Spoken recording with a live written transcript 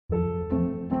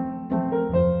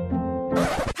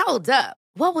Hold up.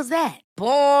 What was that?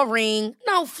 Boring.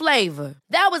 No flavor.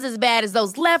 That was as bad as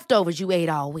those leftovers you ate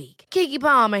all week. Keke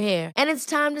Palmer here, and it's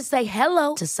time to say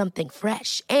hello to something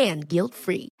fresh and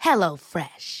guilt-free. Hello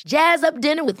Fresh. Jazz up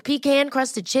dinner with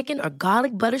pecan-crusted chicken or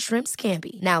garlic butter shrimp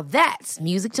scampi. Now that's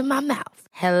music to my mouth.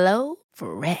 Hello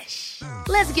Fresh.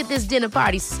 Let's get this dinner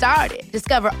party started.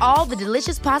 Discover all the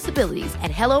delicious possibilities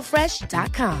at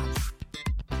hellofresh.com.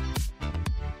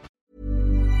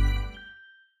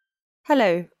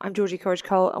 Hello, I'm Georgie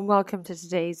Courage-Cole and welcome to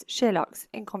today's Sherlock's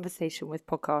in Conversation with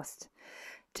podcast.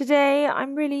 Today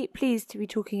I'm really pleased to be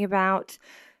talking about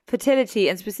fertility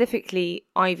and specifically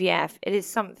IVF. It is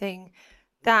something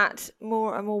that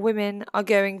more and more women are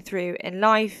going through in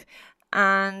life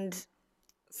and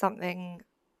something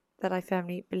that I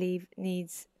firmly believe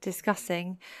needs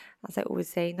discussing. As I always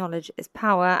say, knowledge is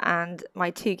power, and my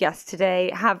two guests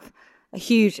today have a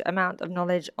huge amount of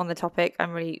knowledge on the topic.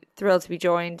 I'm really thrilled to be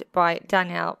joined by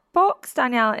Danielle Box.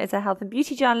 Danielle is a health and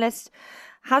beauty journalist,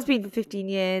 has been for 15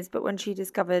 years, but when she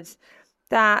discovered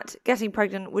that getting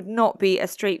pregnant would not be a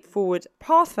straightforward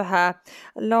path for her,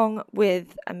 along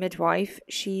with a midwife,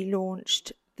 she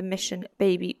launched the Mission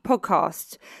Baby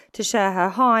podcast to share her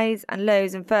highs and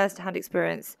lows and first-hand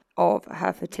experience of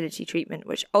her fertility treatment,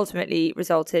 which ultimately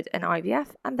resulted in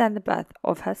IVF and then the birth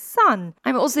of her son.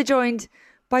 I'm also joined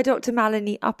by Dr.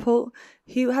 Malini Uppal,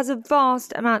 who has a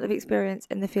vast amount of experience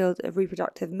in the field of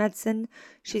reproductive medicine.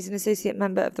 She's an associate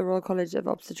member of the Royal College of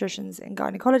Obstetricians and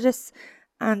Gynecologists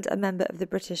and a member of the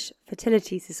British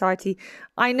Fertility Society.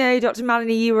 I know, Dr.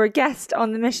 Malini, you were a guest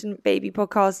on the Mission Baby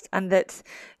podcast and that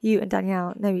you and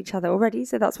Danielle know each other already,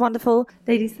 so that's wonderful.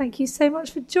 Ladies, thank you so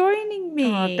much for joining me.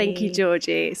 Oh, thank you,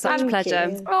 Georgie. Such a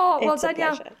pleasure. Oh, well, It's a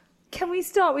Danielle, pleasure. can we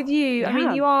start with you? Yeah. I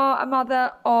mean, you are a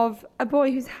mother of a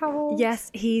boy who's how old?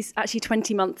 Yes, he's actually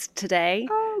 20 months today.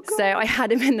 Oh, God. So I had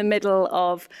him in the middle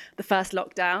of the first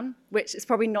lockdown, which is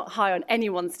probably not high on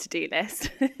anyone's to-do list,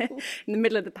 in the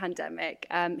middle of the pandemic.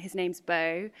 His name's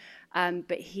Bo,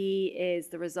 but he is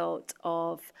the result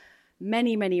of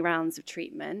many, many rounds of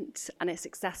treatment and a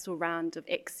successful round of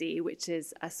ICSI, which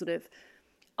is a sort of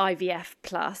IVF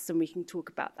plus, and we can talk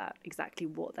about that, exactly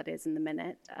what that is in a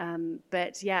minute.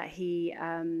 But yeah, he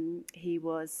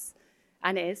was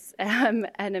and is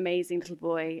an amazing little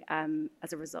boy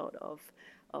as a result of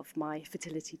my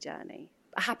fertility journey.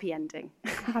 A happy ending. A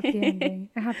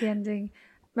happy ending.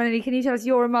 Melanie, can you tell us,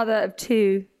 you're a mother of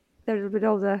two. They're a little bit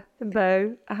older than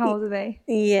Bo. How old are they?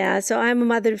 Yeah, so I'm a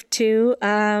mother of two.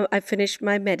 I finished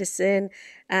my medicine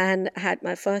and had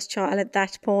my first child at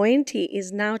that point. He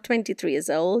is now 23 years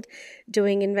old,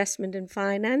 doing investment in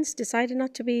finance, decided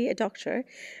not to be a doctor,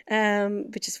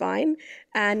 which is fine.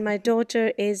 And my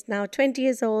daughter is now 20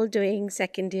 years old, doing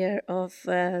second year of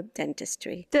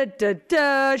dentistry.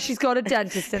 She's got a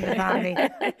dentist in the family.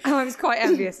 I was quite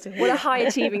envious to hear. What a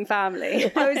high-achieving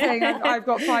family. I was saying, I've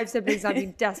got 5 siblings. I've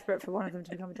been desperate for one of them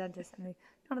to become a dentist. And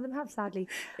none of them have, sadly.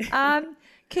 Can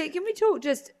we talk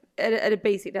just at a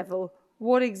basic level?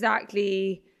 What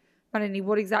exactly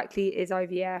is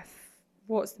IVF?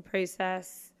 What's the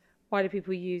process? Why do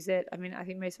people use it? I mean, I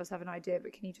think most of us have an idea,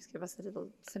 but can you just give us a little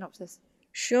synopsis?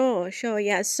 Sure,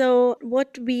 yeah. So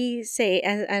what we say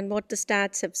and what the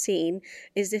stats have seen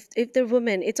is if the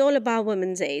woman, it's all about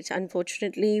women's age.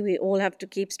 Unfortunately, we all have to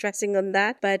keep stressing on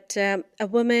that. But a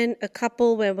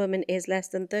couple where woman is less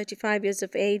than 35 years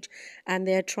of age and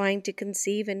they're trying to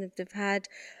conceive, and if they've had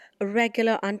a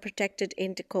regular unprotected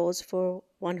intercourse for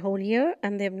 1 whole year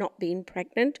and they've not been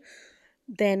pregnant,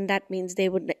 then that means they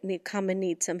would come and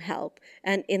need some help.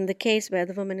 And in the case where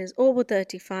the woman is over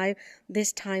 35,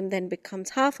 this time then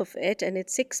becomes half of it, and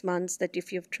it's 6 months that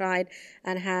if you've tried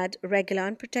and had regular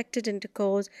unprotected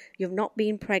intercourse, you've not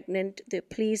been pregnant,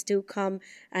 please do come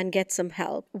and get some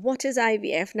help. What is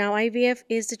IVF? Now, IVF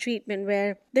is the treatment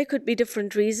where there could be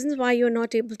different reasons why you're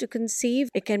not able to conceive.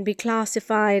 It can be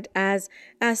classified as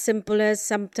simple as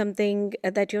something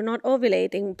that you're not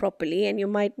ovulating properly and you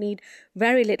might need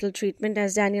very little treatment,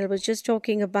 as Daniel was just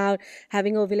talking about,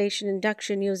 having ovulation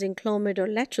induction using Clomid or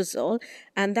Letrozole,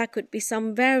 and that could be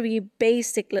some very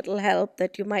basic little help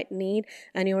that you might need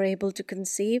and you're able to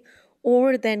conceive.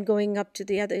 Or then going up to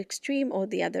the other extreme or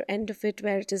the other end of it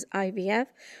where it is IVF,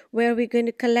 where we're going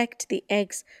to collect the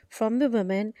eggs from the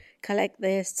women, collect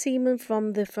the semen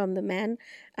from the men,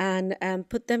 and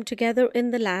put them together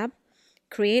in the lab,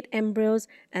 create embryos,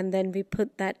 and then we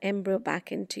put that embryo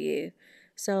back into you.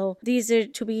 So these are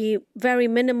to be very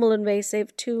minimal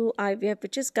invasive to IVF,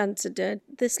 which is considered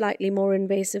the slightly more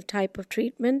invasive type of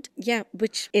treatment. Yeah,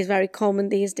 which is very common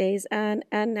these days and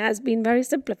has been very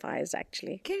simplified,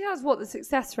 actually. Can you tell us what the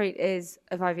success rate is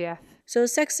of IVF? So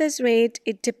success rate,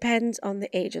 it depends on the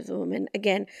age of the woman.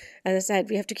 Again, as I said,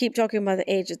 we have to keep talking about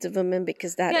the age of the woman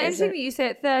because that is everything that you say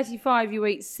at 35, you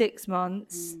wait 6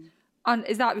 months. And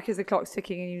is that because the clock's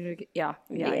ticking and you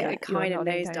It kind of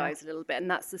nosedives a little bit, and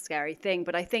that's the scary thing.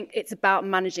 But I think it's about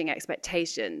managing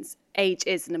expectations. Age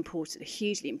is a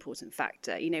hugely important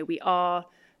factor. We are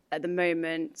at the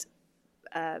moment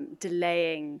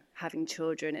delaying having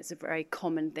children. It's a very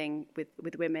common thing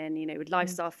with women, with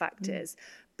lifestyle factors.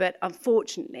 But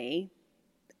unfortunately,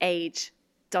 age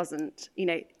doesn't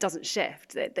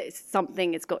shift. It's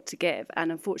something it's got to give,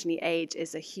 and unfortunately, age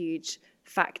is a huge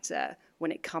factor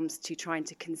when it comes to trying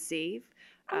to conceive.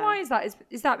 And why is that?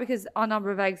 Is that because our number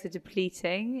of eggs are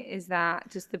depleting? Is that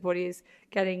just the body is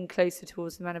getting closer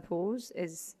towards the menopause?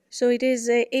 So it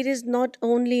is not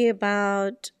only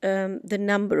about the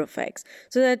number of eggs.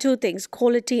 So there are two things,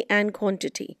 quality and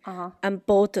quantity. And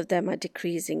both of them are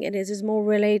decreasing. And it is more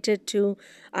related to,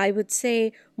 I would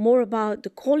say, more about the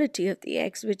quality of the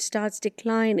eggs, which starts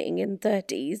declining in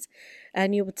 30s.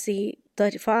 And you would see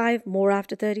 35, more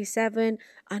after 37,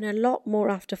 and a lot more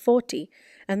after 40.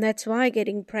 And that's why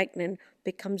getting pregnant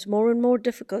becomes more and more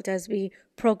difficult as we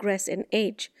progress in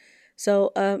age.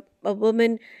 So a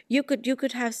woman, you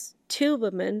could have two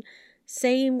women,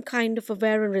 same kind of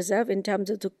ovarian reserve in terms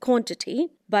of the quantity,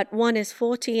 but one is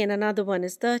 40 and another one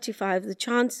is 35. The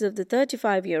chances of the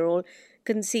 35-year-old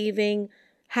conceiving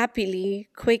happily,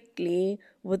 quickly,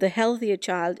 with a healthier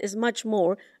child is much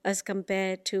more as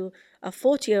compared to a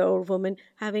 40-year-old woman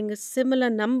having a similar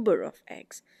number of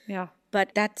eggs. Yeah.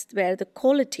 But that's where the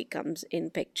quality comes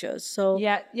in pictures. So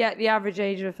the average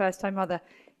age of a first-time mother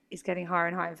is getting higher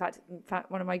and higher. In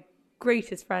fact, one of my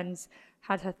greatest friends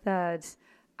had her third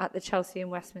at the Chelsea in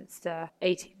Westminster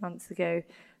 18 months ago,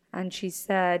 and she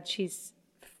said she's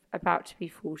about to be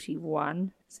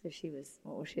 41. So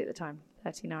what was she at the time?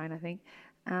 39, I think.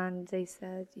 And they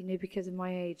said, because of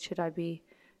my age, should I be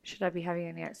having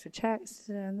any extra checks?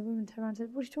 And the woman turned around and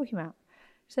said, what are you talking about?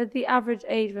 She said the average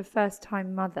age of a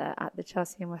first-time mother at the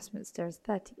Chelsea in Westminster is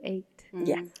 38.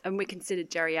 Yeah. And we're considered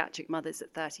geriatric mothers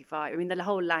at 35. I mean, the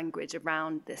whole language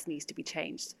around this needs to be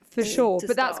changed. For sure.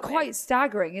 But that's quite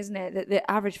staggering, isn't it? That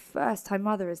the average first-time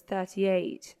mother is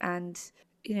 38. And,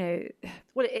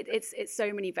 Well, it's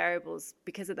so many variables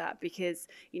because of that. Because,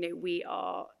 we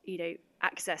are,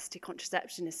 access to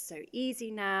contraception is so easy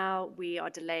now. We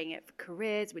are delaying it for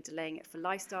careers. We're delaying it for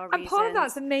lifestyle reasons. And part of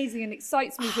that's amazing and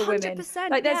excites me for women. 100%,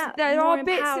 like there are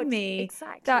bits empowered. of me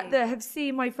that have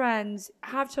seen my friends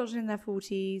have children in their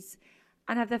 40s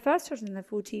and have their first children in their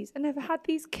 40s and have had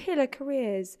these killer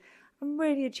careers and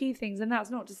really achieve things. And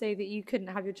that's not to say that you couldn't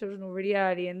have your children already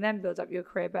early and then build up your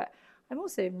career, but I'm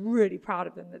also really proud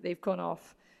of them that they've gone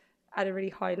off at a really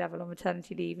high level on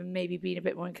maternity leave and maybe been a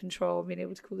bit more in control, being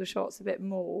able to call the shots a bit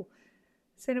more.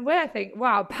 So in a way, I think,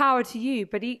 wow, power to you,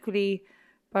 but equally,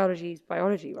 biology is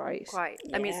biology, right? Quite.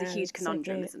 I mean, it's a huge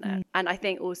conundrum, isn't it? And I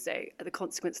think also the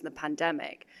consequence of the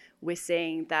pandemic, we're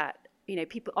seeing that,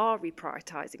 people are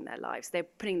reprioritizing their lives. They're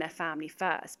putting their family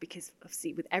first because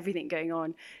obviously with everything going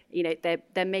on,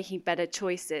 they're making better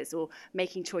choices or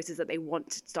making choices that they want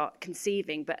to start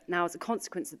conceiving. But now as a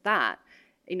consequence of that,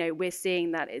 we're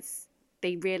seeing that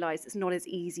they realise it's not as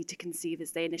easy to conceive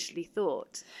as they initially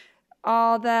thought.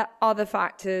 Are there other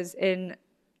factors in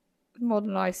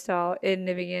modern lifestyle in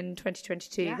living in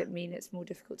 2022 that mean it's more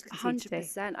difficult to conceive 100%.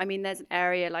 today? I mean, there's an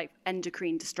area like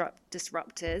endocrine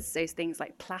disruptors, so things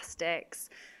like plastics,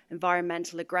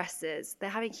 environmental aggressors. They're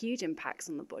having huge impacts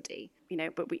on the body,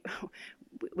 but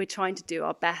we're trying to do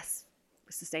our best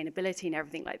with sustainability and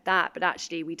everything like that. But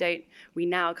actually, we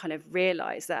now kind of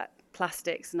realise that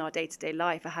plastics in our day-to-day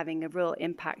life are having a real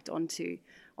impact onto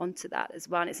that as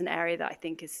well. And it's an area that I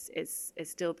think is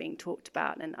still being talked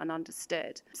about and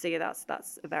understood. So yeah,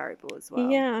 that's a variable as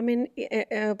well. Yeah, I mean,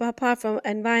 apart from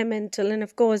environmental, and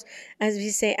of course, as we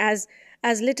say, as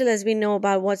little as we know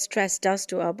about what stress does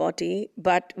to our body,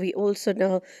 but we also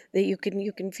know that you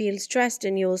can feel stressed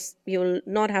and you'll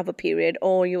not have a period,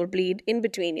 or you'll bleed in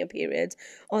between your periods,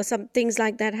 or some things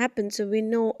like that happen. So we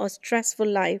know a stressful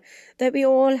life that we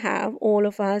all have, all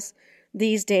of us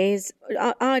these days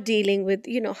are dealing with,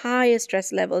 higher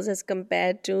stress levels as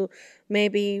compared to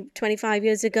maybe 25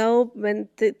 years ago when,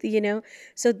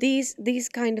 so these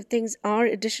kind of things are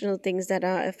additional things that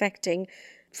are affecting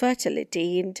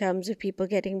fertility in terms of people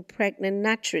getting pregnant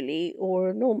naturally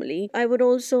or normally. I would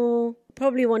also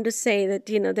probably want to say that,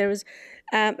 there is,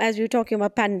 as we were talking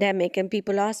about pandemic and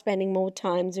people are spending more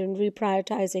time and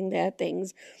reprioritizing their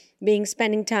things, being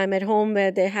spending time at home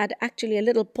where they had actually a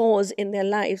little pause in their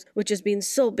lives, which has been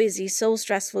so busy, so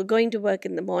stressful, going to work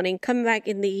in the morning, come back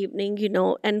in the evening,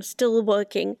 and still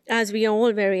working, as we are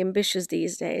all very ambitious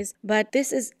these days. But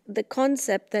this is the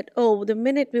concept that, the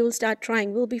minute we will start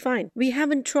trying, we'll be fine. We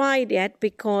haven't tried yet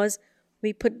because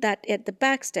we put that at the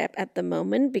back step at the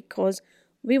moment because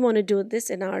we want to do this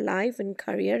in our life and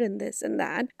career and this and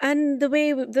that. And the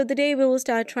day we will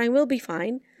start trying, we'll be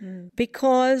fine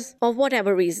because of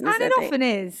whatever reasons. And it often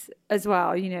is as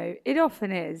well, it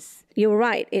often is. You're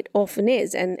right, it often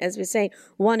is. And as we say,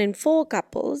 1 in 4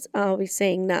 couples, are we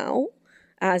saying now,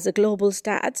 as a global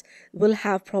stats, will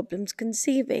have problems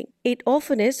conceiving. It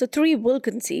often is. So 3 will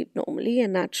conceive normally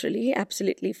and naturally,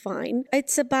 absolutely fine.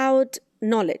 It's about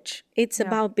knowledge. It's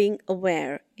about being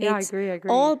aware. Yeah, it's I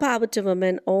agree. All power to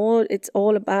women. It's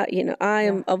all about, I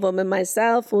am a woman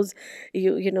myself who's,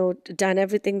 done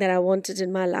everything that I wanted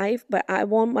in my life, but I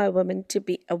want my women to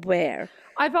be aware.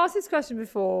 I've asked this question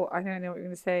before. I think I know what you're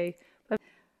going to say.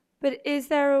 But is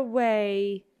there a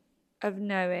way of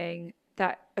knowing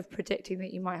of predicting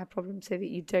that you might have problems so that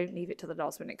you don't leave it till the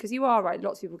last minute? Because you are right.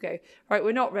 Lots of people go, right,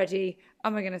 we're not ready.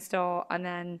 Am I going to start? And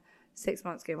then 6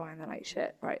 months go by and they're like,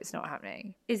 shit, right, it's not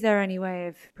happening. Is there any way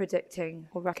of predicting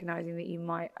or recognizing that you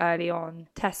might early on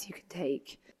tests you can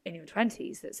take in your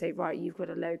 20s that say, right, you've got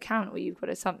a low count or you've got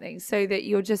a something, so that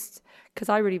you're just, because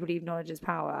I really believe knowledge is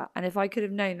power. And if I could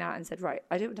have known that and said, right,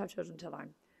 I don't want to have children until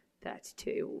I'm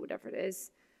 32 or whatever it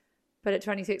is, but at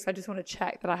 26, I just want to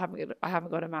check that I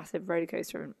haven't got a massive roller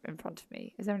coaster in front of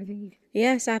me. Is there anything you can?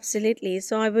 Yes, absolutely.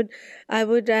 So I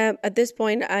would at this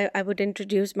point, I would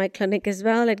introduce my clinic as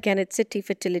well. Again, it's City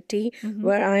Fertility,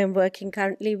 where I am working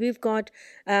currently. We've got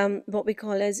what we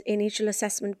call as initial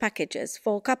assessment packages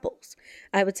for couples.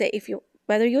 I would say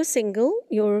whether you're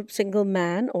a single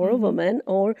man or a woman,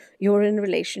 or you're in a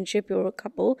relationship, you're a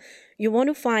couple, you want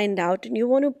to find out and you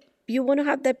want to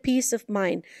have that peace of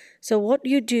mind. So what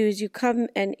you do is you come,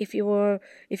 and if you're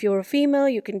a female,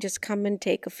 you can just come and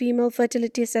take a female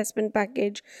fertility assessment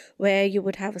package where you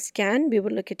would have a scan. We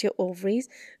would look at your ovaries,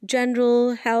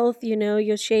 general health,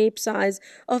 your shape, size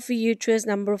of your uterus,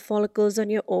 number of follicles on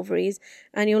your ovaries,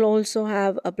 and you'll also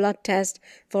have a blood test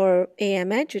for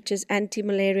AMH, which is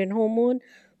anti-Müllerian hormone,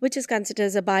 which is considered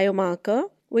as a biomarker.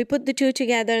 We put the 2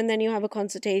 together, and then you have a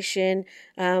consultation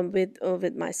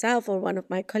with myself or one of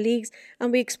my colleagues,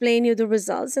 and we explain you the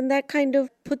results, and that kind of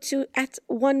puts you at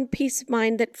one peace of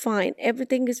mind that fine,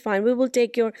 everything is fine. We will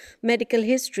take your medical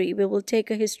history. We will take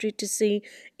a history to see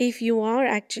if you are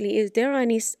actually, is there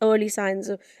any early signs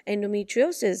of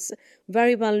endometriosis,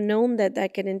 very well known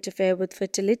that can interfere with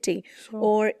fertility,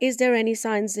 or is there any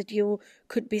signs that you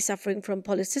could be suffering from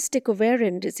polycystic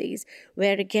ovarian disease,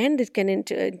 where again it can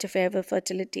interfere with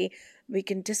fertility. We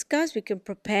can discuss, we can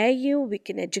prepare you, we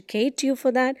can educate you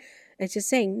for that. It's just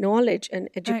saying knowledge and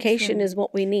education is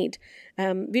what we need.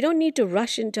 We don't need to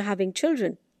rush into having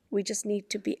children. We just need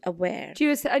to be aware. Do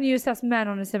you assess men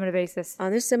on a similar basis?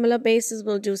 On a similar basis,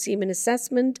 we'll do semen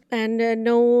assessment and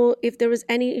know if there is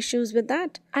any issues with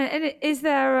that. And is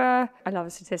there I love a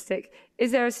statistic.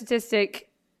 Is there a statistic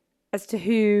as to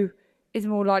who is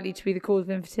more likely to be the cause of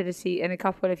infertility in a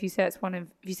couple? If you say it's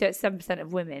 7%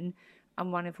 of women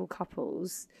and 1 in 4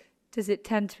 couples, does it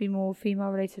tend to be more female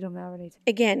related or male related?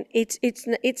 Again,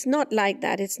 it's not like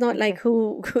that. It's not like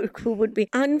who would be.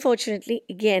 Unfortunately,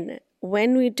 again,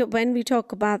 when we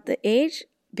talk about the age,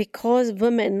 because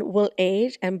women will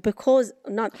age, and because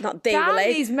not they will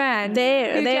age. These men,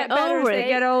 they're over it. They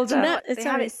get older. They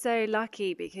have it so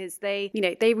lucky because they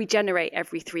regenerate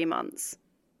every 3 months.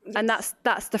 Yes. And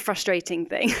that's the frustrating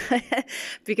thing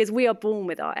because we are born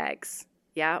with our eggs.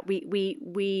 Yeah,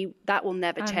 we that will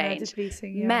never change.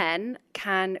 Men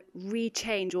can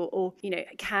rechange or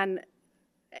can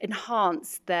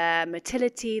enhance their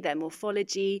motility, their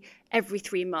morphology every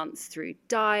 3 months through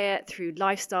diet, through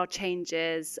lifestyle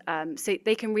changes. So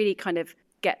they can really kind of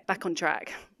get back on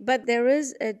track. But there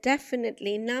is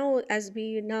definitely now, as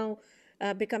we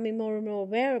becoming more and more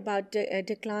aware about a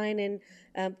decline in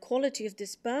quality of the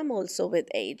sperm also with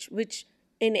age, which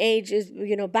in age is,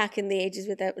 back in the ages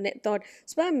with that thought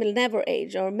sperm will never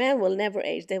age or men will never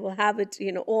age. They will have it,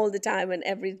 all the time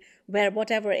and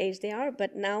whatever age they are.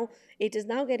 But now it is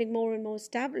now getting more and more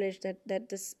established that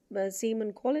the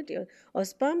semen quality or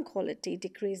sperm quality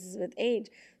decreases with age.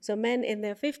 So men in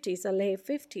their 50s or late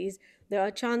 50s, there are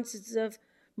chances of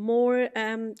more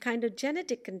kind of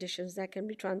genetic conditions that can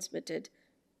be transmitted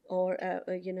or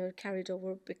carried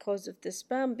over because of the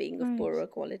sperm being of poorer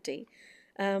quality.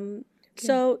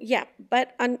 So yeah,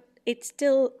 but it's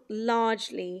still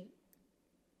largely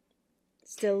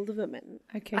still the women.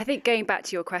 Okay. I think going back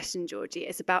to your question, Georgie,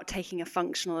 it's about taking a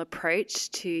functional approach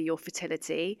to your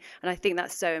fertility. And I think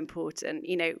that's so important,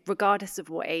 regardless of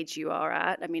what age you are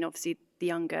at. I mean, obviously, the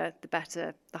younger, the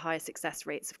better, the higher success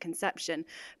rates of conception.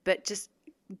 But just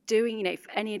doing,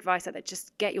 any advice like that,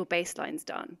 just get your baselines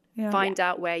done. Find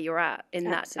out where you're at in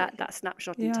that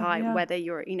snapshot in time, whether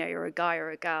you're a guy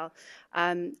or a girl,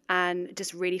 and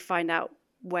just really find out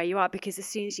where you are, because as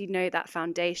soon as you know that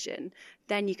foundation,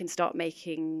 then you can start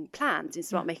making plans and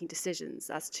start making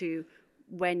decisions as to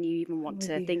when you even want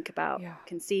to think about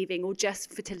conceiving, or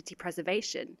just fertility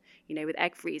preservation. With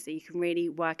egg freezer, you can really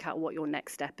work out what your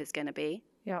next step is going to be.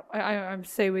 Yeah, I'm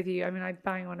so with you. I mean, I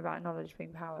bang on about knowledge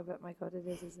being power, but my God, it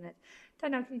is, isn't it?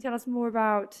 Danielle, can you tell us more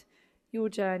about your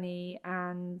journey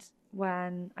and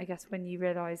when you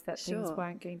realised that things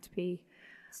weren't going to be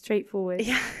straightforward?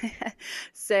 Yeah.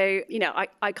 So,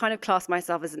 I kind of class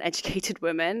myself as an educated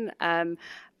woman.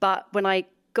 But when I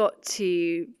got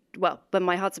to, when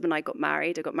my husband and I got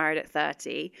married at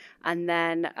 30. And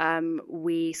then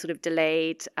we sort of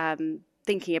delayed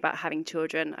thinking about having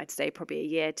children, I'd say probably a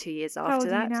year, 2 years after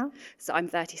that. How old are you now? So I'm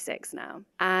 36 now.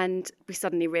 And we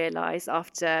suddenly realised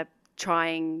after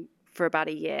trying for about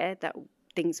a year that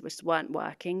things just weren't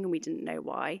working, and we didn't know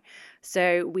why.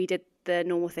 So we did the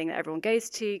normal thing that everyone goes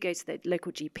to the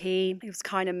local GP. It was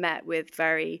kind of met with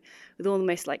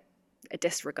almost like a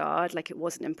disregard, like it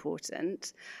wasn't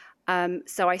important.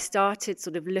 So I started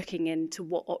sort of looking into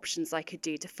what options I could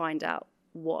do to find out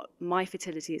what my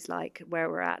fertility is like, where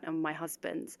we're at, and my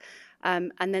husband's.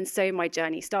 And then so my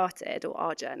journey started, or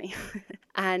our journey.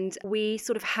 And we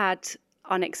sort of had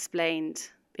unexplained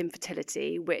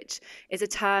infertility, which is a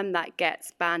term that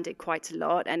gets bandied quite a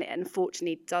lot, and it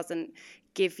unfortunately doesn't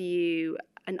give you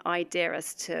an idea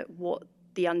as to what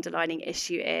the underlying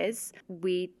issue is.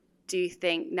 We do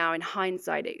think now in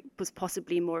hindsight it was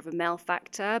possibly more of a male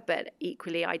factor, but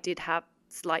equally I did have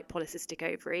slight polycystic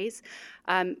ovaries.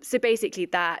 So basically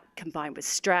that, combined with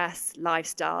stress,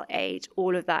 lifestyle, age,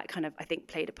 all of that kind of, I think,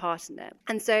 played a part in it.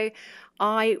 And so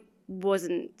I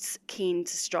wasn't keen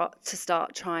to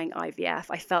start trying IVF.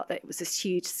 I felt that it was this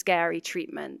huge, scary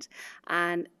treatment.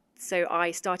 And so I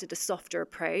started a softer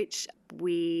approach.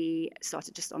 We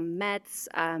started just on meds,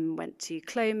 went to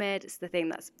Clomid. It's the thing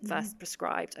that's first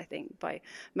prescribed, I think, by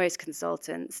most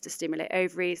consultants to stimulate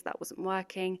ovaries. That wasn't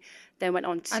working. Then went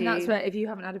on to... And that's where, if you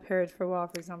haven't had a period for a while,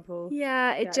 for example...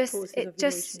 Yeah, it do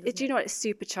you know what, it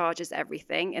supercharges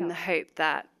everything in the hope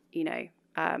that,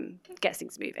 gets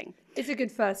things moving. It's a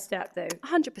good first step, though.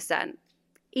 100%.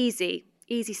 Easy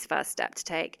first step to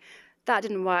take. That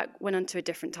didn't work, went on to a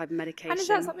different type of medication. And is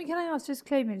that something, can I ask, just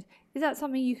Clomid, is that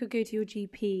something you could go to your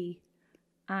GP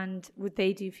and would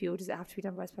they do for you, or does it have to be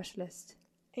done by a specialist?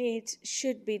 It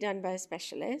should be done by a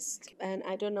specialist. And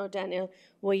I don't know, Danielle,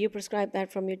 were you prescribed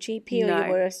that from your GP, or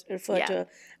you were referred to?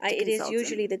 It is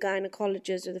usually the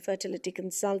gynecologist or the fertility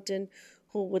consultant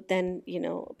who would then,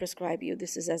 prescribe you.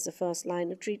 This is as the first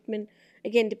line of treatment.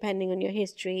 Again, depending on your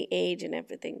history, age, and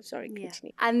everything. Sorry,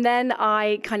 continue. And then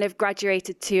I kind of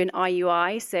graduated to an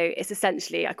IUI. So it's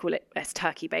essentially, I call it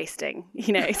turkey basting.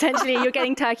 Essentially you're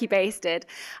getting turkey basted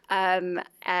in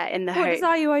the hope. What does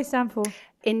IUI stand for?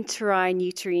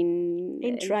 Intrauterine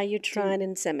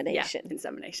insemination. Yeah,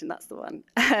 insemination, that's the one.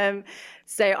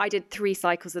 So I did 3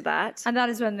 cycles of that. And that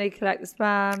is when they collect the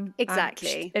sperm.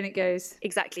 Exactly. And it goes.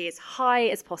 Exactly, as high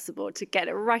as possible to get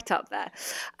it right up there.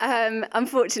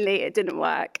 Unfortunately, it didn't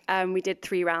work. We did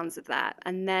 3 rounds of that.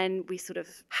 And then we sort of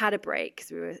had a break.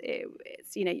 So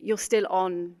you're still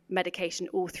on medication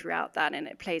all throughout that, and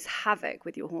it plays havoc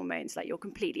with your hormones. Like, you're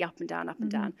completely up and down, up and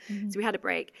down. So we had a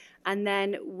break. And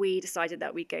then we decided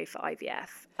that we'd go for IVF.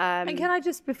 And can I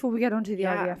just, before we get onto the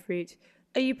IVF route,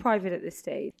 are you private at this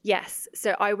stage? Yes.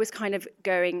 So I was kind of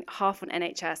going half on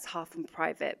NHS, half on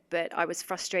private, but I was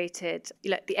frustrated.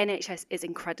 The NHS is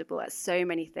incredible at so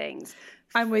many things.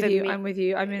 I'm with you. I'm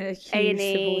a huge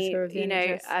supporter of the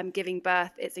NHS. Giving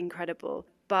birth, it's incredible.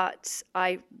 But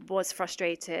I was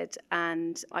frustrated,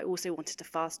 and I also wanted to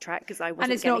fast track because I wasn't.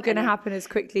 And it's not going to happen as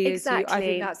quickly as you. I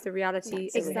think that's the reality.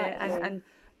 Exactly. And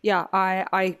yeah,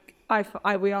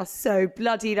 we are so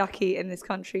bloody lucky in this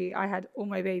country. I had all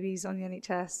my babies on the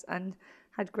NHS and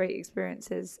had great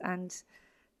experiences, and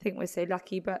think we're so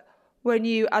lucky. But when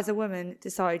you, as a woman,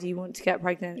 decide you want to get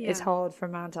pregnant, it's hard for a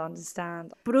man to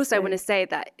understand. But also, I want to say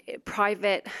that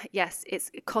private, yes, it's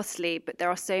costly, but there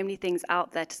are so many things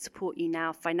out there to support you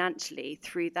now financially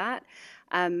through that.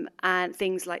 And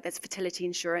things like there's fertility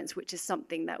insurance, which is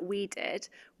something that we did,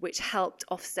 which helped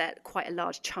offset quite a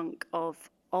large chunk of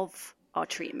our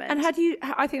treatment. And I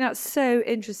think that's so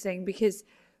interesting, because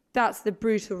that's the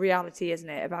brutal reality, isn't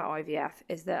it, about IVF,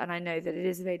 is that, and I know that it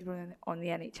is available on the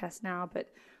NHS now, but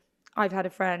I've had a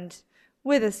friend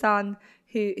with a son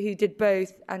who did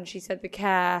both, and she said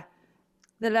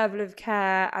the level of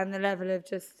care and the level of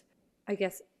just, I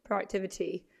guess,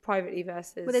 proactivity privately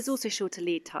versus... Well, there's also shorter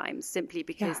lead times simply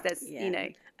because they're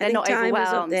I not think time is of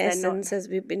overwhelmed. the They're essence, as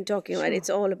we've been talking about.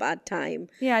 It's all about time.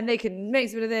 Yeah, and they can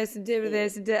mix a bit of this and do a bit of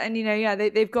this and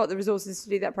they've got the resources to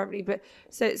do that privately. But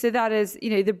so that is,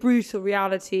 the brutal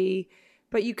reality.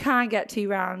 But you can get 2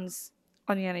 rounds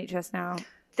on the NHS now.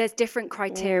 There's different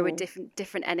criteria with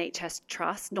different NHS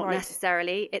trusts, not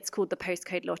necessarily. It's called the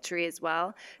postcode lottery as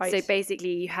well. Right. So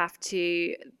basically you have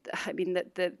to,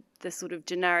 the sort of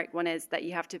generic one is that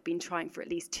you have to have been trying for at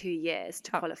least 2 years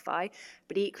to qualify.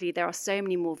 But equally, there are so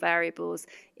many more variables.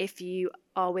 If you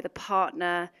are with a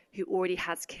partner who already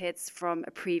has kids from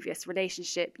a previous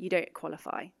relationship, you don't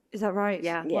qualify. Is that right?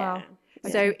 Yeah. Wow.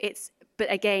 So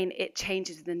but again, it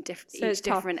changes within each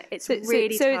different. It's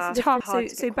really tough. It's tough.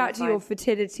 So back to your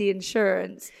fertility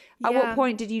insurance. At Yeah. what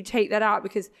point did you take that out?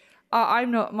 Because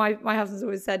I'm not. My husband's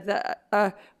always said that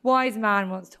a wise man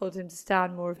once told him to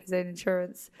stand more of his own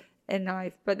insurance in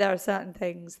life. But there are certain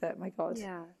things that, my God.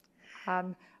 Yeah.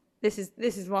 This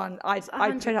is one I'd put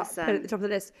at the top of the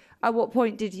list. At what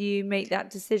point did you make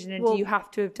that decision, and do you have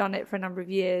to have done it for a number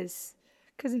of years?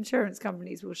 Because insurance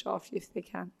companies will shaft you if they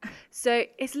can. So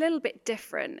it's a little bit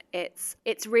different. It's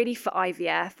really for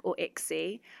IVF or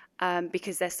ICSI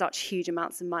because there's such huge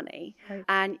amounts of money. Right.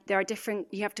 And there are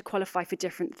you have to qualify for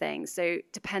different things. So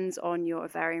it depends on your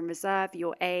ovarian reserve,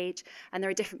 your age, and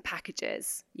there are different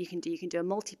packages you can do. You can do a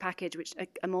multi-package,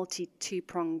 a multi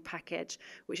 2-prong package,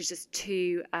 which is just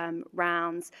 2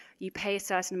 rounds. You pay a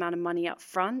certain amount of money up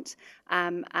front,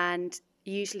 and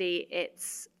usually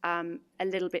it's a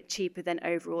little bit cheaper than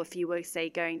overall if you were, say,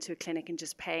 going to a clinic and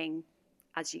just paying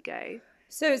as you go.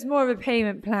 So it's more of a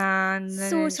payment plan than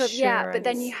Sort of, yeah. insurance. But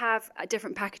then you have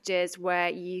different packages where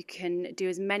you can do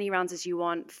as many rounds as you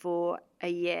want for a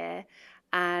year.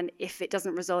 And if it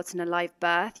doesn't result in a live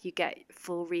birth, you get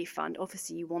full refund.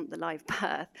 Obviously, you want the live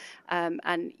birth,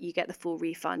 and you get the full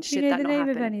refund should that not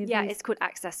happen. Yeah, it's called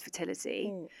Access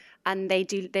Fertility, and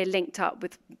they're linked up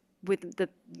with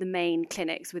the main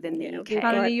clinics within the UK.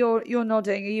 Melanie, you're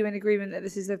nodding. Are you in agreement that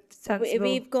this is a sensible...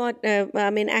 We've got,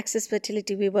 Access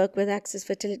Fertility, we work with Access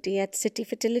Fertility at City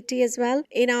Fertility as well.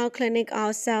 In our clinic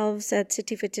ourselves at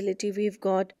City Fertility, we've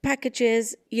got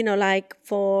packages, like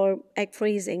for egg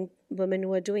freezing, women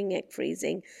who are doing egg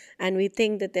freezing, and we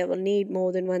think that they will need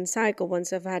more than 1 cycle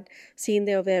once they've seen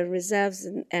their ovarian reserves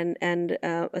and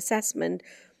assessment.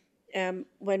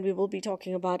 When we will be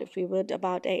talking about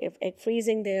egg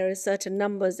freezing, there are certain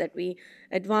numbers that we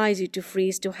advise you to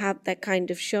freeze to have that kind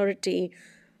of surety.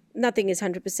 Nothing is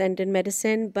 100% in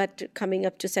medicine, but coming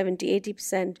up to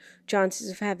 70-80% chances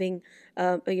of having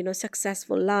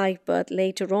successful live birth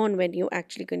later on when you're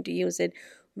actually going to use it.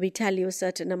 We tell you a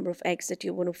certain number of eggs that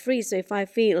you want to freeze. So if I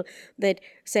feel that,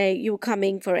 say, you're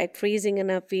coming for egg freezing and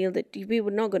I feel that we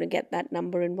were not going to get that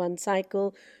number in 1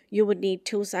 cycle, you would need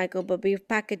 2 cycles. But we have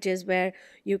packages where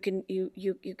you can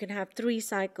have 3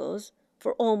 cycles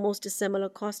for almost a similar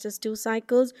cost as 2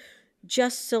 cycles,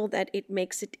 just so that it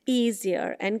makes it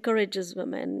easier, encourages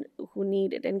women who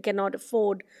need it and cannot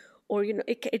afford, or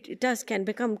it can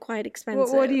become quite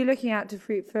expensive. What are you looking at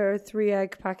for a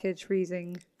 3-egg package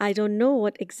freezing? I don't know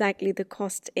what exactly the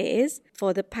cost is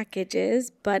for the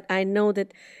packages, but I know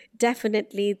that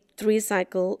definitely 3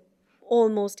 cycle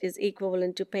almost is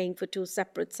equivalent to paying for 2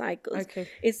 separate cycles. Okay.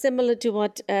 It's similar to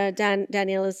what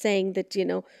Danielle is saying, that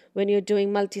when you're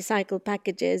doing multi-cycle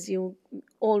packages, you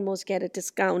almost get a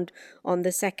discount on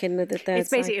the second or the third cycle. It's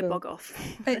basically a bog off.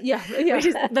 Yeah. Which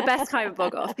is the best kind of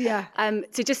bog off. Yeah.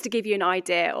 So just to give you an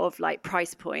idea of like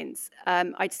price points,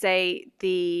 I'd say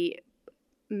the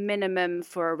minimum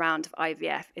for a round of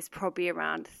IVF is probably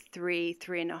around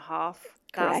 £3,500.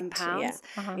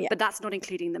 Yeah. But that's not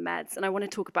including the meds. And I want to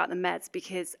talk about the meds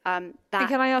because And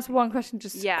can I ask one question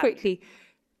just quickly?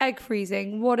 Egg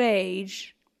freezing, what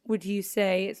age would you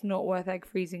say it's not worth egg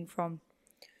freezing from?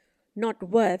 Not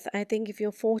worth. I think if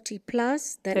you're 40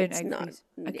 plus, then Don't it's egg not. freeze.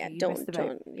 Okay, Yeah, you missed the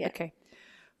boat. don't. Yeah. Okay.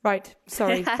 Right.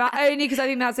 Sorry. But only because I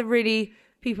think that's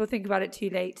people think about it too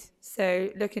late. So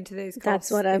look into those costs. That's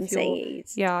what I'm saying.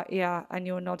 Yeah. And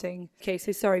you're nodding. Okay.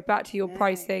 So sorry, back to your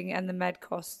pricing and the med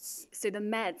costs. So the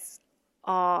meds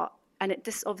are, and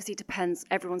this obviously depends,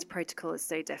 everyone's protocol is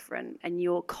so different, and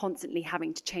you're constantly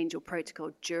having to change your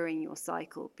protocol during your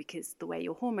cycle because the way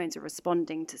your hormones are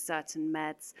responding to certain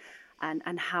meds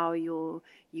and how your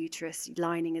uterus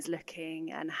lining is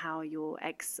looking and how your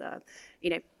eggs are,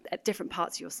 at different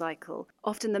parts of your cycle.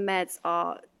 Often the meds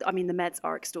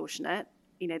are extortionate.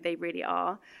 They really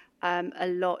are. A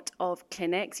lot of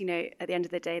clinics, at the end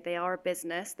of the day, they are a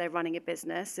business. They're running a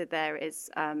business. So there is,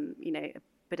 a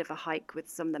bit of a hike with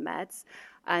some of the meds.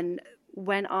 And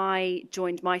when I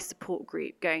joined my support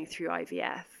group going through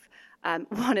IVF,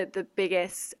 one of the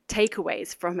biggest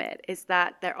takeaways from it is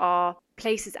that there are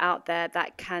places out there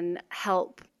that can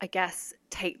help, I guess,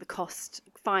 take the cost,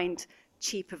 find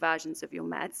cheaper versions of your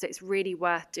meds. So it's really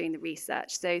worth doing the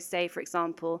research. So say, for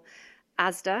example,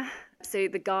 Asda. So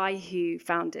the guy who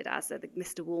founded Asda,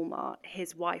 Mr. Walmart,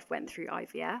 his wife went through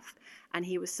IVF, and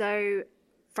he was so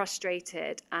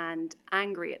frustrated and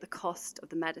angry at the cost of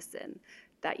the medicine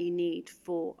that you need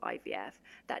for IVF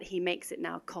that he makes it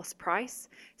now cost price.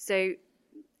 So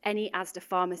any Asda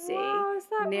pharmacy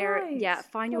near, right?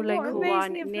 Find your local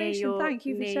one near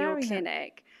your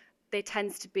clinic. There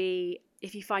tends to be,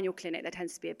 if you find your clinic, there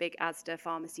tends to be a big Asda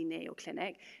pharmacy near your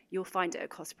clinic. You'll find it at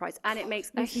cost price, and it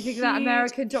makes a huge, think of that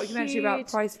American documentary about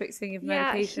price fixing of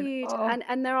medication. Huge.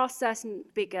 And there are certain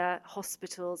bigger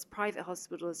hospitals, private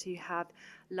hospitals, who have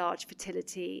large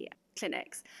fertility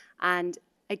clinics, and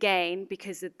again,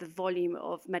 because of the volume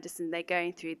of medicine they're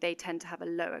going through, they tend to have a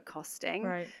lower costing.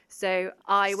 Right. So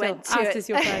I went to Asda's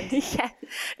your friend. Yeah,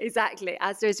 exactly.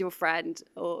 Asda is your friend,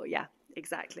 or yeah.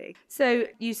 Exactly. So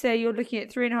you say you're looking at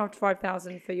 3,500 to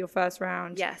 5,000 for your first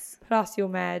round. Yes. Plus your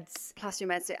meds.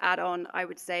 So add on, I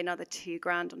would say another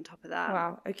 $2,000 on top of that.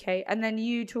 Wow. Okay. And then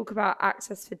you talk about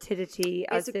Access Fertility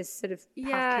as this sort of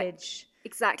package.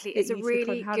 Exactly. It's a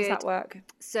really How does that work?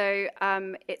 So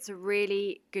it's a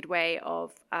really good way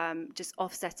of just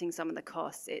offsetting some of the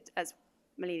costs. It, as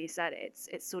Malini said,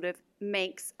 it sort of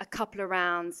makes a couple of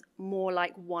rounds more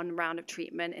like one round of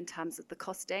treatment in terms of the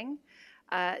costing.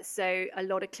 So a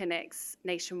lot of clinics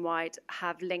nationwide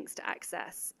have links to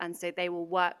Access, and so they will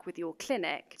work with your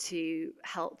clinic to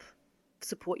help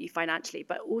support you financially.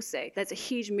 But also there's a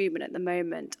huge movement at the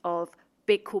moment of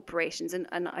big corporations, and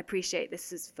I appreciate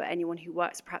this is for anyone who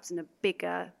works perhaps in a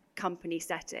bigger company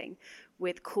setting,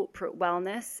 with corporate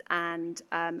wellness and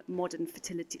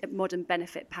modern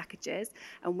benefit packages.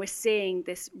 And we're seeing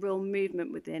this real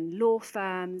movement within law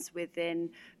firms,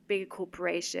 within bigger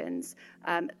corporations,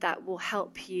 that will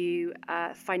help you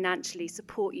financially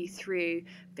support you through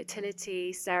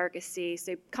fertility, surrogacy.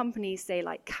 So companies, say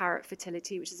like Carrot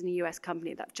Fertility, which is a US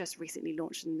company that just recently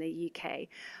launched in the UK,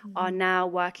 are now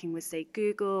working with, say,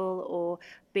 Google or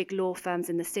big law firms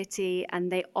in the city,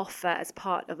 and they offer, as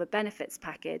part of a benefits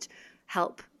package,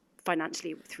 help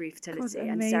financially through fertility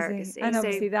and surrogacy. And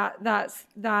obviously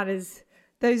that is,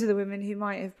 those are the women who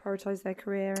might have prioritised their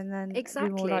career and then be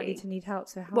more likely to need help.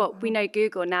 So we know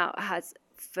Google now has,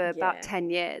 for about 10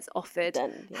 years, offered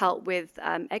help with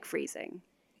egg freezing.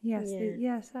 Yes,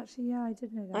 actually, I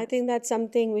did know that. I think that's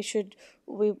something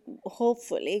we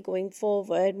hopefully going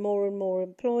forward, more and more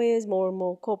employers, more and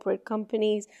more corporate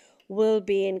companies will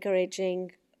be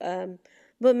encouraging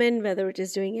women, whether it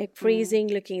is doing egg freezing,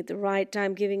 looking at the right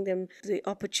time, giving them the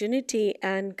opportunity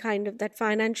and kind of that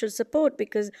financial support,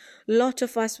 because a lot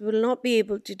of us will not be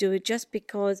able to do it just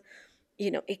because,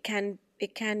 it can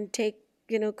take,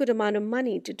 good amount of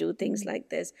money to do things like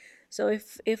this. So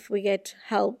if we get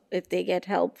help, if they get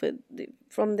help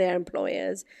from their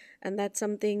employers, and that's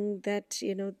something that,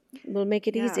 will make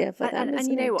it easier for them. And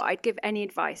you know what? I'd give any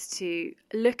advice to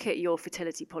look at your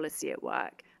fertility policy at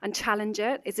work and challenge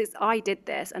it. I did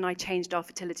this and I changed our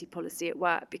fertility policy at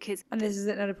work because... And this is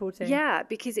at Net-a-Porter? Yeah,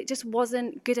 because it just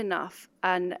wasn't good enough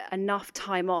and enough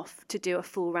time off to do a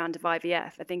full round of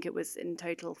IVF. I think it was in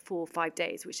total 4 or 5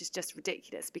 days, which is just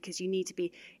ridiculous because you need to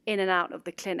be in and out of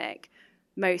the clinic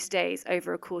most days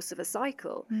over a course of a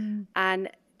cycle. And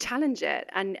challenge it,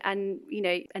 and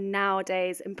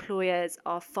nowadays employers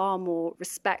are far more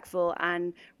respectful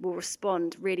and will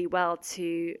respond really well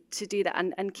to do that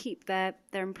and keep their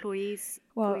employees.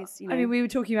 Well, I mean, we were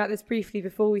talking about this briefly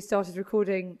before we started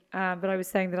recording, but I was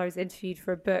saying that I was interviewed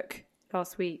for a book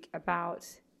last week about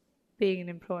being an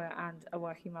employer and a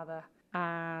working mother,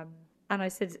 and I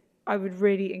said I would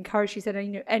really encourage, she said,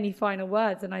 any final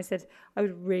words? And I said I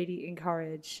would really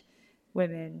encourage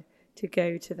women to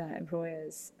go to their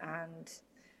employers and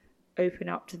open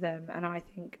up to them. And I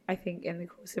think in the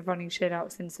course of running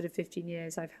SheerLuxe in sort of 15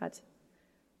 years, I've had,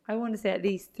 I want to say, at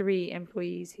least 3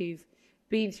 employees who've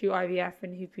been through IVF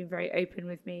and who've been very open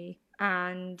with me,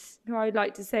 and who I'd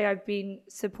like to say I've been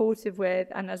supportive with.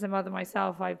 And as a mother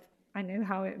myself, I know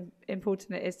how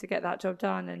important it is to get that job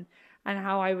done, and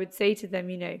how I would say to them,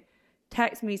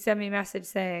 text me, send me a message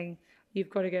saying, you've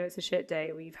got to go, it's a shit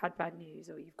day, or you've had bad news,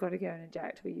 or you've got to go and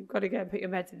inject, or you've got to go and put your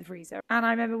meds in the freezer. And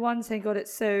I remember one saying, God,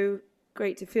 it's so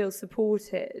great to feel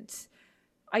supported.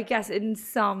 I guess in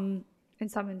some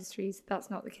industries that's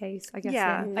not the case. I guess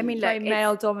I mean, very look,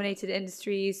 male-dominated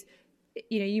industries,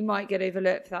 you might get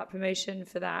overlooked for that promotion,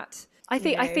 for that. I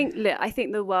think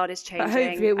the world is changing. But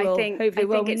hopefully it will. Hopefully it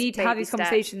will. We need to have these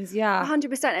conversations.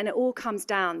 100%. And it all comes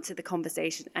down to the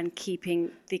conversation and keeping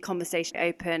the conversation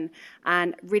open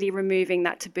and really removing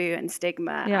that taboo and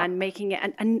stigma and making it.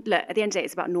 And look, at the end of the day,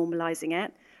 it's about normalizing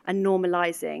it and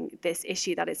normalizing this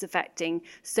issue that is affecting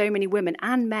so many women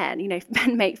and men.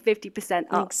 Men make 50%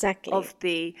 up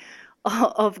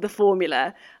of the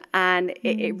formula. And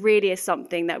it really is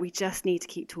something that we just need to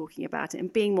keep talking about it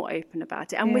and being more open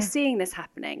about it. And we're seeing this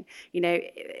happening,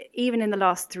 even in the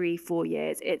last 3-4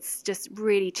 years. It's just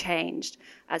really changed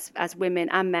as women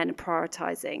and men are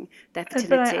prioritizing their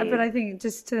fertility. But I think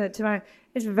just to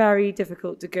it's very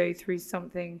difficult to go through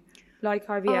something like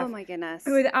IVF. Oh my goodness!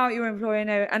 Without your employer,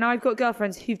 no. And I've got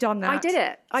girlfriends who've done that. I did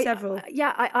it. Several.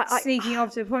 Sneaking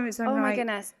off to appointments. My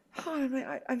goodness!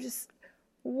 I'm just.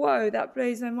 Whoa, that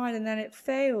blows my mind, and then it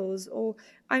fails. Or,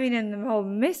 and the whole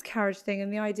miscarriage thing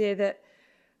and the idea that,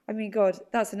 God,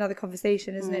 that's another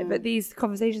conversation, isn't it? But these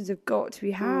conversations have got to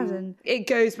be had, and it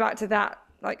goes back to that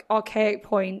archaic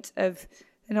point of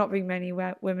there not being many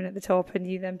women at the top, and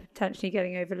you then potentially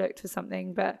getting overlooked for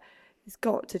something. But it's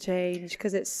got to change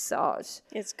because it's got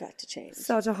to change.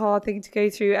 Such a hard thing to go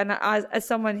through, and as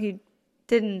someone who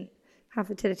didn't have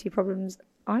fertility problems,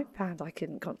 I found I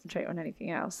couldn't concentrate on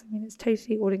anything else. It's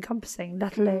totally all-encompassing,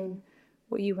 let alone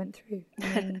what you went through.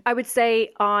 I would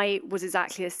say I was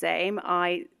exactly the same.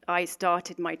 I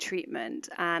started my treatment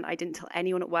and I didn't tell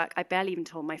anyone at work. I barely even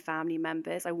told my family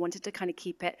members. I wanted to kind of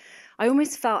keep it. I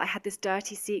almost felt I had this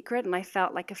dirty secret, and I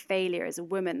felt like a failure as a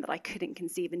woman that I couldn't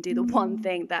conceive and do the one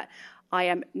thing that I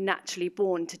am naturally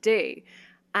born to do.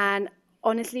 And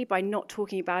honestly, by not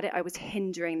talking about it, I was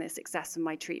hindering the success of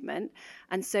my treatment.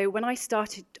 And so when I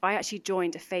started, I actually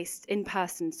joined a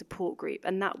in-person support group,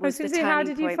 and that was the turning point. How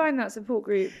did you find that support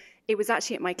group? It was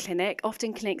actually at my clinic.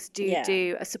 Often clinics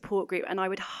do a support group, and I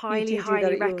would highly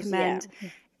recommend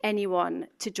anyone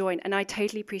to join. And I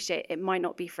totally appreciate it might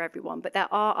not be for everyone, but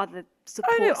there are other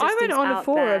support systems out there. I went on a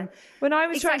forum when I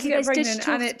was trying to get pregnant,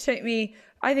 and it took me,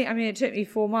 it took me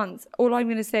 4 months. All I'm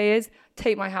going to say is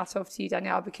take my hat off to you,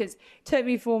 Danielle, because it took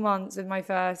me 4 months with my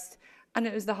first, and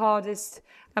it was the hardest.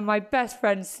 And my best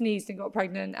friend sneezed and got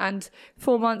pregnant, and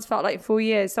 4 months felt like 4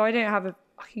 years. So I don't have a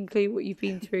fucking clue what you've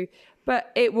been through.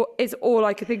 But it's all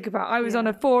I could think about. I was on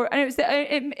a forum, and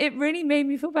it really made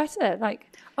me feel better.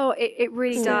 It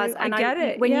really does. And I get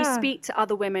it. When you speak to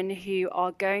other women who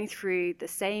are going through the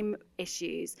same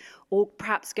issues, or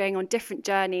perhaps going on different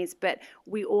journeys, but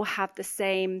we all have the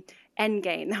same end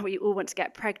game that we all want to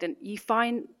get pregnant, you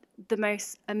find the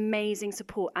most amazing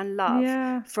support and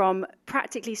love from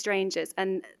practically strangers.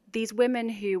 And these women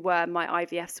who were my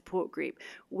IVF support group,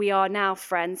 we are now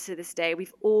friends to this day.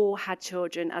 We've all had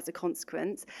children as a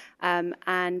consequence.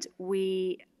 And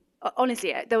we,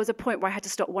 honestly, there was a point where I had to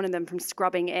stop one of them from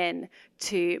scrubbing in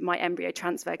to my embryo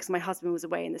transfer because my husband was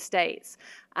away in the States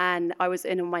and I was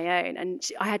in on my own. And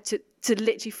I had to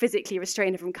literally physically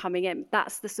restrain her from coming in.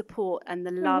 That's the support and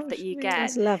the love that you get.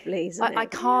 That's lovely, isn't it?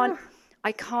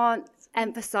 I can't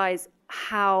emphasize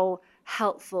how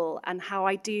helpful and how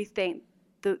I do think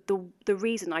the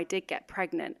reason I did get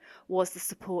pregnant was the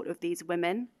support of these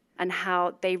women and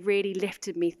how they really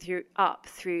lifted me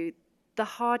through the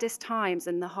hardest times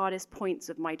and the hardest points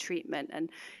of my treatment. And,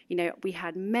 we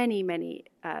had many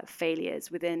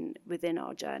failures within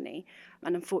our journey.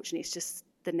 And unfortunately, it's just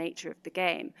the nature of the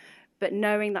game. But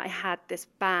knowing that I had this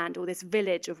band or this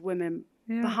village of women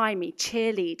behind me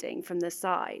cheerleading from the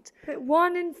side. But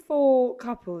 1 in 4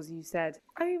 couples, you said.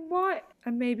 Why?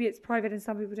 And maybe it's private and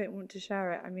some people don't want to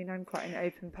share it. I'm quite an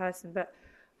open person, but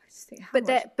I just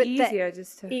think easier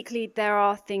just to... Equally, there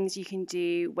are things you can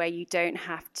do where you don't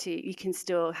have to, you can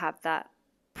still have that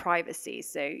privacy.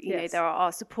 So, there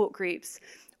are support groups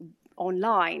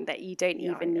online that you don't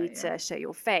even need to show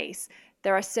your face.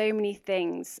 There are so many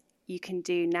things you can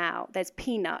do now. There's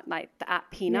Peanut, like the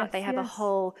app Peanut. They have a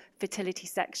whole fertility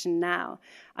section now.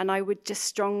 And I would just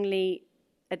strongly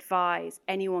advise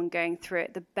anyone going through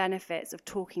it the benefits of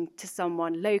talking to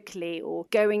someone locally or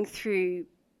going through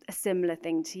a similar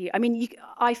thing to you.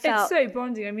 I felt... It's so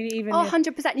bonding. Even...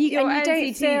 100%. Your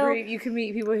NCT group, you can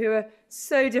meet people who are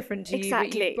so different to you,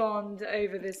 but you bond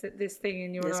over this thing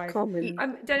in your life. Common.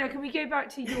 Danielle, can we go back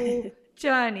to your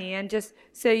journey and just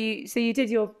so you did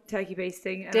your turkey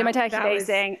basting. Did my turkey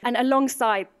basting, and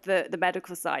alongside the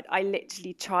medical side, I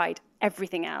literally tried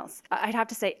everything else. I'd have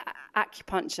to say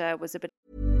acupuncture was a bit.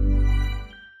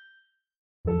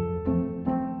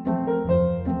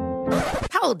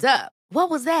 Hold up. What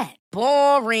was that?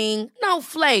 Boring. No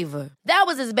flavor. That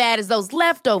was as bad as those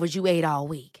leftovers you ate all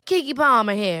week. Keke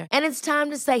Palmer here, and it's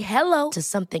time to say hello to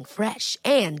something fresh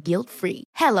and guilt-free.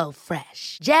 Hello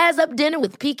Fresh. Jazz up dinner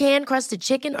with pecan-crusted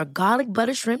chicken or garlic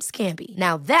butter shrimp scampi.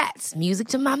 Now that's music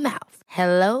to my mouth.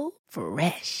 Hello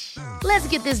Fresh. Let's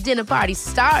get this dinner party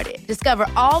started. Discover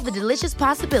all the delicious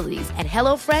possibilities at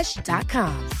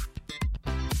hellofresh.com.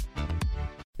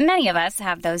 Many of us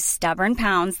have those stubborn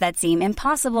pounds that seem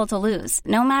impossible to lose,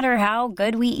 no matter how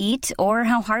good we eat or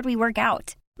how hard we work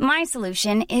out. My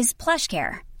solution is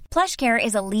PlushCare. PlushCare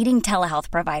is a leading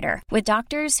telehealth provider with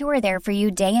doctors who are there for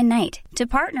you day and night to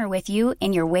partner with you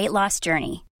in your weight loss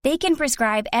journey. They can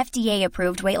prescribe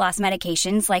FDA-approved weight loss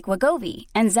medications like Wegovy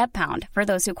and Zepbound for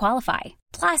those who qualify.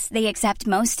 Plus, they accept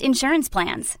most insurance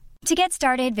plans. To get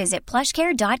started, visit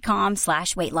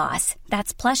plushcare.com/weightloss.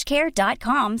 That's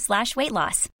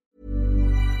plushcare.com/weightloss.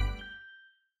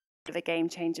 Of a game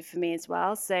changer for me as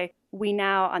well. So we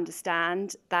now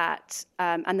understand that,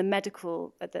 and the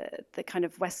medical, the kind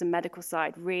of Western medical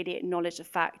side really acknowledge the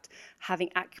fact having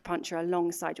acupuncture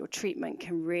alongside your treatment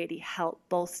can really help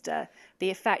bolster the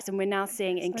effects. And we're now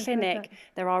seeing in clinic,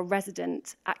 there are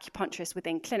resident acupuncturists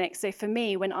within clinic. So for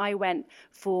me, when I went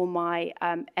for my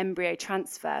embryo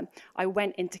transfer, I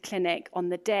went into clinic on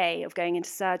the day of going into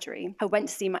surgery. I went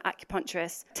to see my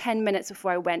acupuncturist 10 minutes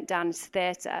before I went down into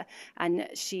theatre, and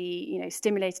she,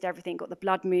 stimulated everything, got the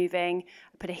blood moving,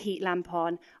 put a heat lamp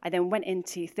on. I then went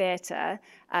into theatre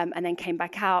and then came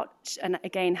back out and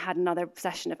again had another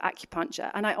session of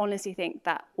acupuncture. And I honestly think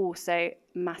that also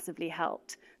massively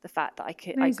helped the fact that I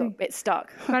got it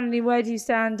stuck. Melanie, where do you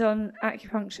stand on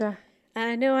acupuncture?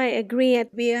 No, I agree.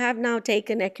 We have now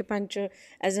taken acupuncture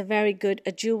as a very good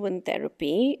adjuvant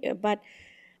therapy, but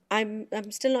I'm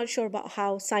still not sure about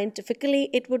how scientifically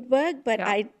it would work, but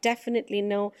I definitely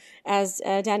know, as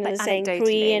Daniel is saying,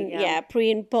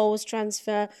 pre and post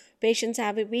transfer, patients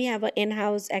have it. We have an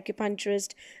in-house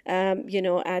acupuncturist,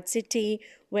 at City,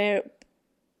 where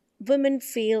women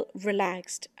feel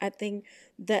relaxed. I think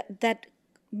that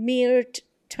mere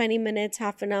 20 minutes,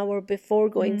 half an hour before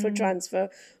going for transfer,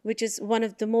 which is one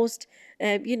of the most,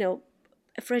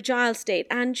 fragile state,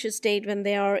 anxious state when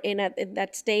they are in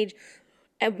that stage.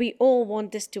 We all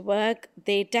want this to work.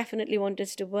 They definitely want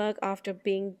this to work after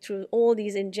being through all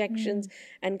these injections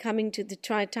and coming to the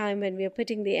time when we are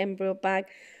putting the embryo back.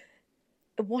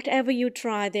 Whatever you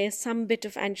try, there's some bit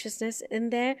of anxiousness in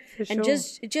there. And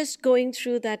just going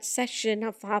through that session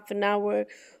of half an hour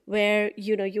where,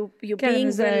 you're being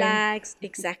relaxed.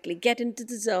 Exactly. Get into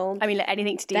the zone. I mean,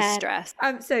 anything to de-stress.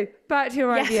 So back to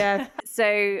your IVF.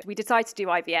 So we decided to do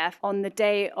IVF. On the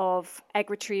day of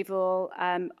egg retrieval,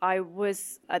 I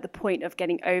was at the point of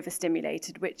getting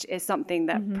overstimulated, which is something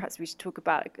that perhaps we should talk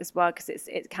about as well, because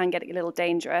it can get a little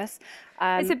dangerous.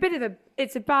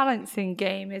 It's a balancing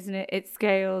game, isn't it? It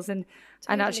scales and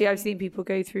actually I've seen people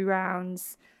go through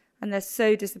rounds and they're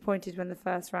so disappointed when the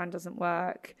first round doesn't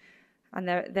work, and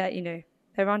they're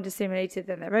understimulated,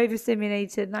 then they're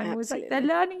overstimulated, and I'm always like, they're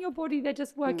learning your body, they're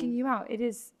just working you out.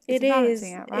 It's a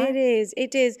balancing act, right?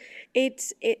 It is.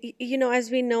 It's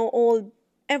as we know, all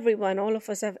of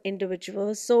us have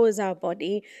individuals, so is our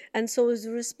body, and so is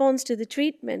the response to the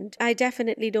treatment. I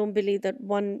definitely don't believe that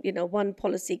one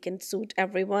policy can suit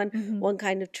everyone, one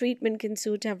kind of treatment can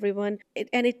suit everyone,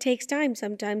 and it takes time.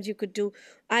 Sometimes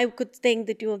I could think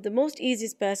that you're the most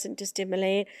easiest person to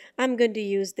stimulate. I'm going to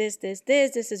use this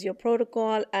is your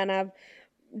protocol, and I've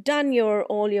done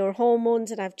all your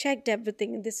hormones and I've checked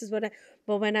everything, and this is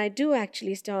but when I do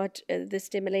actually start the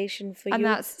stimulation for you, and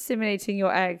that's stimulating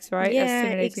your eggs, right?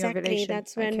 Yeah, exactly.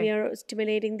 That's when we are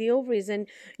stimulating the ovaries, and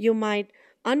you might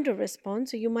under respond,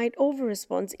 so you might over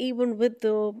respond. Even with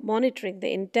the monitoring,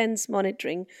 the intense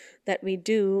monitoring that we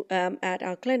do at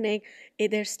our clinic,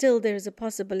 there's a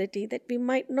possibility that we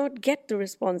might not get the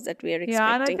response that we are expecting.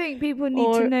 Yeah, and I think people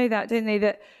need to know that, don't they?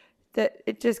 That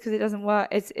it just because it doesn't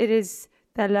work,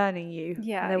 they're learning you.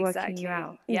 Yeah, and they're exactly. working you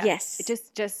out. Yeah. Yes.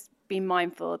 Just be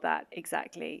mindful that you've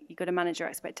got to manage your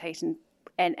expectations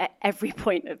at every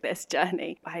point of this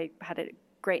journey. I had a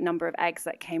great number of eggs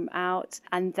that came out,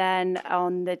 and then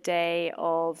on the day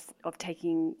of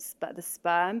taking the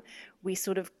sperm, we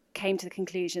sort of came to the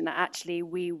conclusion that actually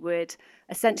we would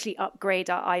essentially upgrade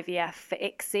our IVF for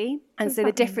ICSI. And so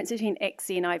the difference between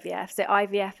ICSI and IVF, so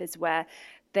IVF is where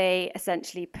they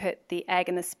essentially put the egg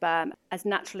and the sperm as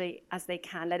naturally as they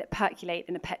can, let it percolate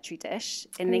in a petri dish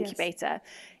in an incubator.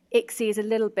 ICSI is a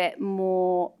little bit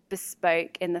more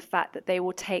bespoke in the fact that they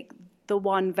will take the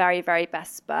one very, very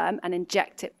best sperm and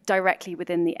inject it directly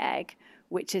within the egg,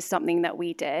 which is something that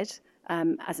we did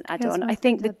as an add-on. I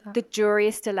think the jury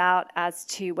is still out as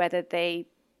to whether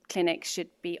clinics should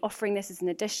be offering this as an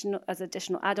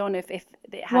additional add-on if it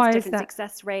has different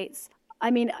success rates. I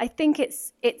mean, I think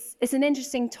it's an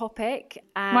interesting topic.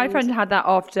 And my friend had that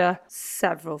after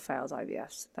several failed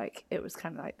IVFs. Like, it was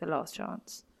kind of like the last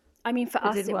chance. I mean, for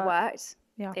us, it worked.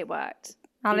 Yeah. It worked.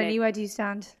 Alan, where do you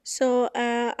stand? So,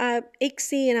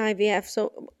 ICSI and IVF.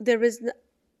 So there is,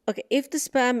 if the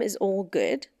sperm is all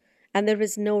good and there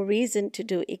is no reason to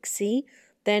do ICSI,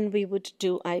 then we would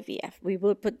do IVF. We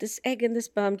will put this egg and the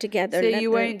sperm together. So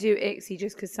you won't do ICSI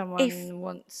just because someone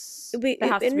wants... We're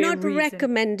not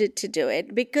recommended to do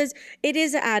it because it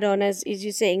is an add-on, as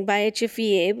you're saying, by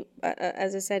HFEA.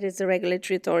 As I said, it's the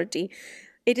regulatory authority.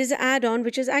 It is an add-on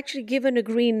which is actually given a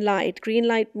green light. Green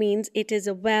light means it is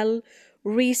a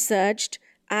well-researched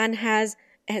and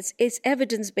is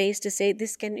evidence-based to say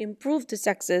this can improve the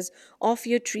success of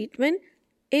your treatment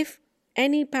if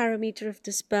any parameter of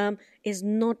the sperm is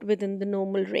not within the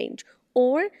normal range,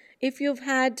 or if you've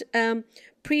had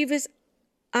previous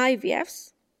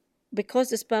IVFs, because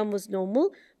the sperm was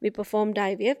normal, we performed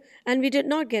IVF and we did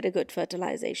not get a good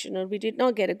fertilization or we did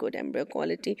not get a good embryo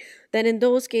quality, then in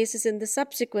those cases, in the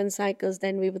subsequent cycles,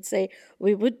 then we would say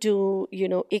we would do,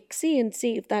 ICSI and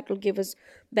see if that will give us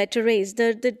better rates.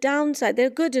 The downside, they're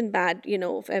good and bad,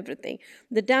 of everything.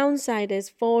 The downside is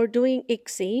for doing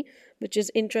ICSI, which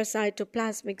is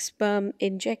intracytoplasmic sperm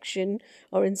injection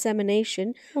or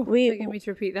insemination. Get me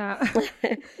to repeat that.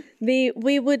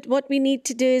 What we need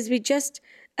to do is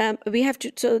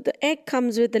so the egg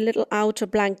comes with a little outer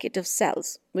blanket of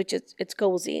cells, which it's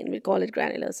cozy, and we call it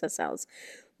granular cells.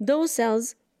 Those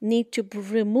cells need to be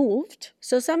removed.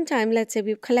 So sometime, let's say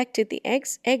we've collected the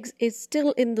eggs is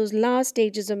still in those last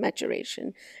stages of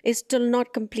maturation. It's still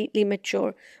not completely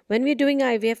mature. When we're doing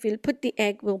IVF, we'll put the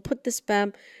egg, we'll put the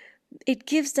sperm. It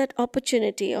gives that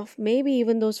opportunity of maybe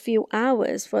even those few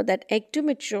hours for that egg to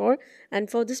mature and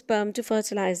for the sperm to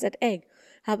fertilize that egg.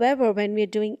 However, when we're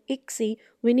doing ICSI,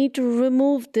 we need to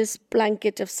remove this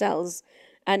blanket of cells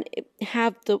and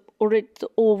have the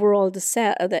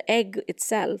egg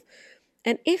itself.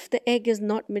 And if the egg is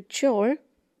not mature,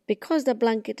 because the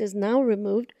blanket is now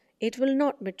removed, it will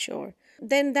not mature.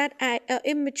 Then that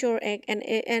immature egg and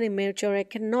an immature egg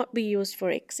cannot be used for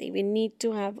ICSI. We need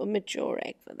to have a mature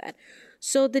egg for that.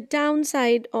 So the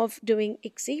downside of doing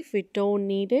ICSI, if we don't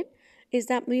need it, is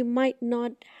that we might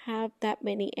not have that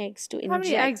many eggs to inject. How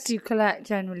many eggs do you collect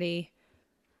generally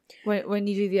when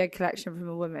you do the egg collection from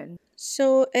a woman?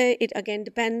 So it again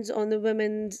depends on the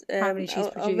woman's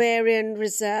ovarian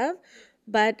reserve.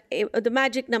 But the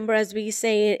magic number, as we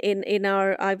say in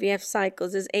our IVF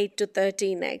cycles, is 8 to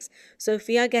 13 eggs. So if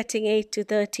we are getting 8 to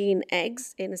 13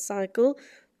 eggs in a cycle,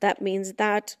 that means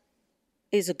that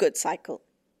is a good cycle.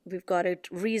 We've got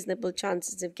reasonable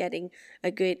chances of getting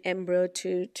a good embryo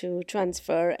to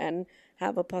transfer and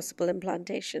have a possible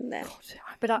implantation there.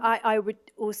 But I would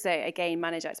also, again,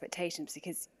 manage expectations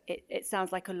because it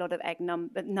sounds like a lot of egg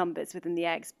numbers within the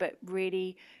eggs, but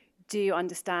really do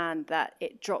understand that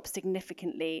it drops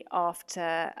significantly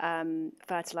after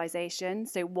fertilization.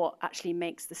 So what actually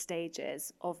makes the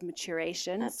stages of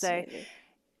maturation. Absolutely.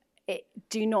 So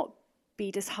do not be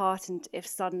disheartened if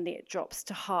suddenly it drops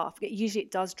to half. Usually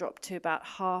it does drop to about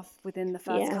half within the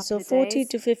first couple of days. So 40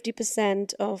 to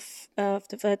 50% of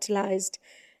the fertilized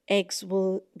eggs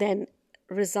will then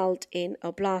result in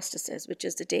a blastocyst, which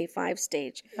is the day 5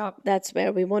 stage. Yep. That's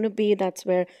where we want to be. That's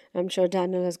where I'm sure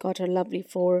Daniel has got her lovely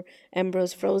 4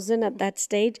 embryos frozen at that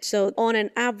stage. So on an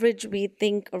average, we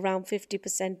think around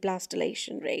 50%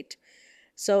 blastulation rate.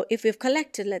 So if we've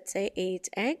collected, let's say, 8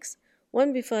 eggs,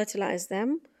 when we fertilize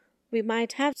them, we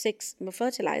might have 6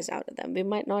 fertilized out of them. We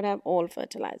might not have all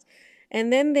fertilized.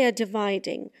 And then they are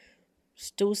dividing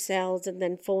 2 cells and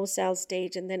then 4 cell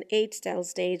stage and then 8 cell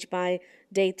stage by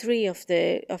day 3 of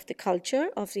the culture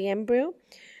of the embryo.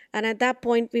 And at that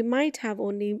point, we might have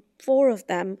only 4 of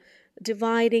them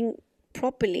dividing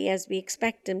properly as we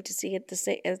expect them to see at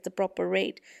the proper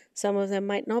rate. Some of them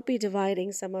might not be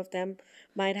dividing. Some of them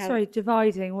might have... Sorry,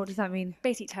 dividing, what does that mean?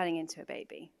 Basically turning into a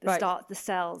baby. The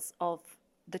cells of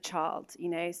the child,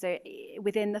 so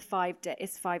within the 5 days,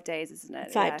 it's 5 days, isn't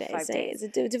it? 5 days. 5 days.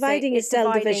 Dividing is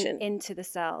cell division into the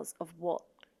cells of what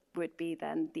would be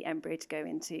then the embryo to go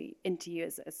into you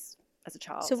as a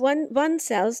child. So one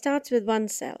cell starts with 1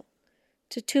 cell.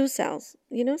 to 2 cells.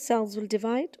 Cells will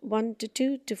divide 1 to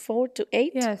 2 to 4 to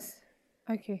 8. Yes.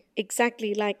 Okay.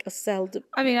 Exactly like a cell.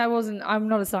 I mean, I'm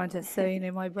not a scientist, so,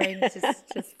 my brain is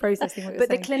just processing what you're But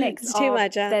saying. the clinics It's too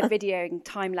much, they're videoing,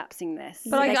 time-lapsing this.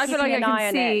 But I feel like I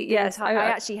can see, yes. I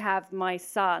actually have my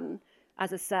son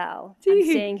as a cell. Do I'm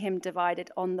you? seeing him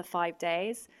divided on the 5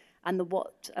 days and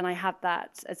and I have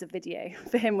that as a video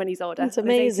for him when he's older. It's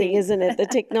amazing, isn't it? The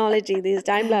technology, these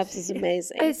time lapses is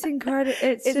amazing. It's incredible.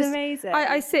 It's just amazing.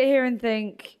 I sit here and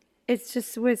think, it's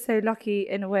just, we're so lucky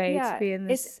in a way to be in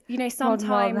this modern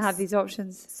world and have these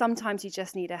options. Sometimes you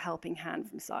just need a helping hand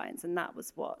from science, and that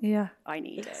was what I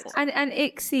needed. And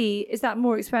ICSI, is that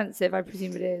more expensive? I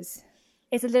presume it is.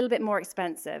 It's a little bit more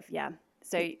expensive, yeah.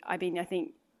 So, I mean, I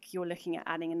think you're looking at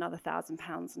adding another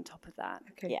 £1,000 on top of that,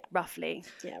 roughly.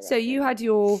 Yeah, So you had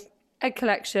your egg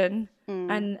collection,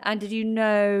 and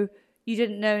you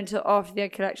didn't know until after the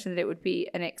egg collection that it would be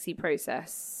an ICSI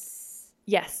process.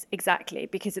 Yes, exactly.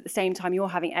 Because at the same time you're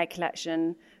having egg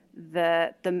collection,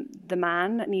 the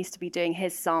man needs to be doing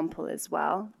his sample as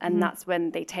well, and that's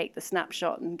when they take the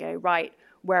snapshot and go, right,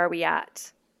 where are we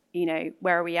at?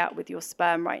 Where are we at with your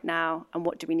sperm right now, and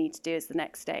what do we need to do as the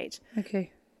next stage?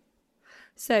 Okay.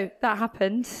 So that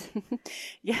happened.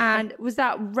 Yeah. And was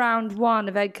that round 1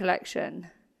 of egg collection?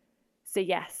 So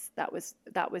yes, that was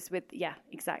with,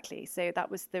 exactly. So that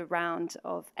was the round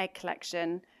of egg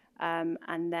collection,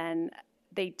 and then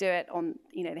they do it on,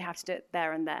 they have to do it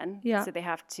there and then. Yeah. So they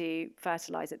have to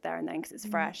fertilize it there and then because it's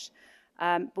fresh.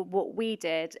 But what we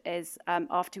did is,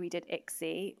 after we did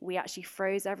ICSI, we actually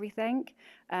froze everything,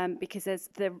 because there's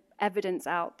the evidence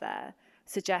out there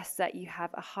suggests that you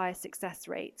have a higher success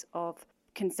rate of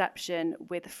conception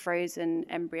with frozen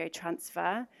embryo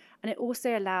transfer. And it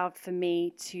also allowed for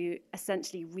me to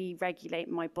essentially re-regulate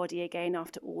my body again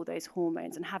after all those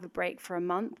hormones and have a break for a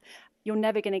month. You're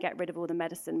never going to get rid of all the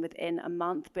medicine within a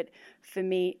month, but for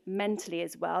me, mentally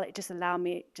as well, it just allowed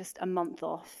me just a month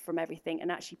off from everything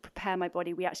and actually prepare my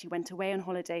body. We actually went away on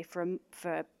holiday for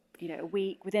a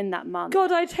week within that month.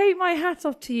 God, I take my hat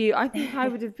off to you. I think I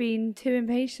would have been too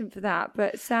impatient for that,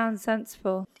 but it sounds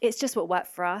sensible. It's just what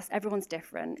worked for us. Everyone's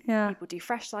different. Yeah. People do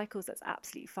fresh cycles. That's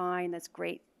absolutely fine. There's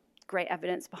great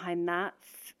evidence behind that.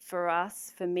 For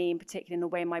us, for me in particular, in the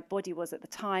way my body was at the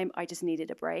time, I just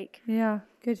needed a break. Yeah,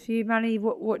 good for you. Manny,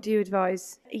 what do you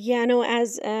advise? Yeah, no,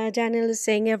 as Daniel is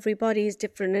saying, everybody is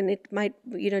different and it might,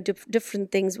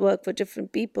 different things work for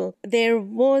different people. There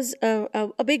was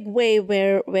a big way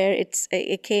where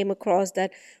it came across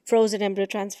that frozen embryo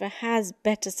transfer has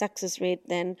better success rate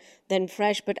than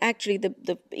fresh, but actually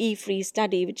the E-Free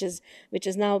study, which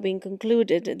is now being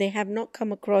concluded, they have not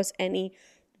come across any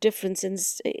difference in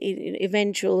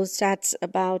eventual stats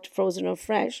about frozen or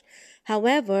fresh.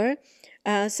 However,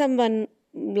 someone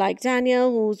like Daniel,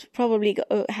 who's probably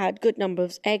had good number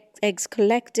of eggs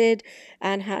collected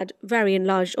and had very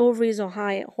enlarged ovaries or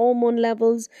high hormone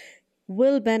levels,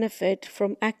 will benefit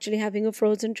from actually having a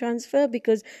frozen transfer,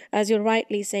 because as you're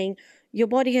rightly saying, your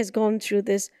body has gone through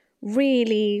this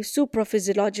really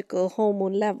supraphysiological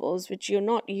hormone levels which you're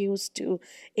not used to.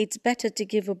 It's better to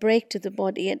give a break to the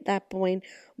body at that point.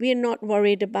 We are not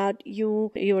worried about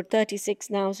you. You're 36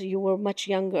 now, so you were much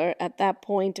younger at that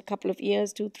point, a couple of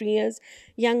years, 2-3 years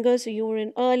younger, so you were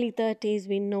in early 30s.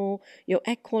 We know your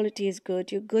egg quality is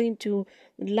good. You're going to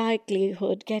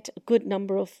likelihood get a good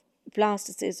number of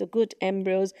blastocysts or good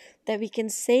embryos that we can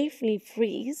safely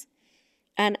freeze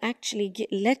and actually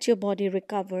let your body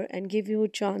recover and give you a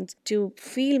chance to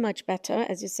feel much better,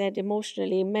 as you said,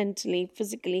 emotionally, mentally,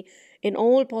 physically, in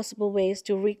all possible ways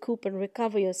to recoup and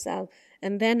recover yourself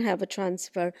and then have a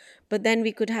transfer. But then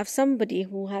we could have somebody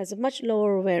who has a much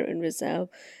lower ovarian reserve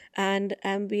and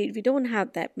we don't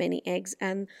have that many eggs,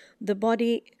 and the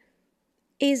body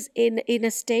is in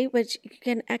a state which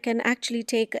can actually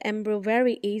take an embryo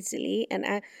very easily,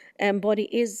 and body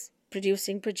is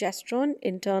producing progesterone,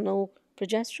 internal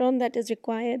progesterone that is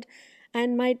required,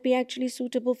 and might be actually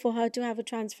suitable for her to have a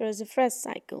transfer as a fresh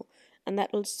cycle, and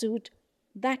that will suit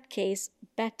that case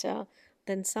better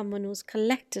than someone who's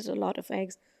collected a lot of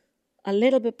eggs, a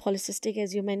little bit polycystic,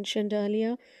 as you mentioned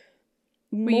earlier.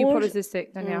 Were you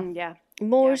polycystic, Danielle? Yeah.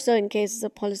 More so in cases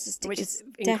of polycystic, which is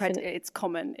incredible. It's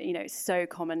common, it's so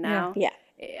common now. Yeah.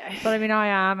 But I mean, I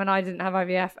am, and I didn't have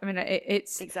IVF. I mean,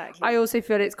 it's exactly. I also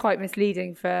feel it's quite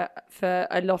misleading for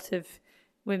a lot of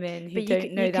women who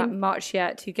don't know that much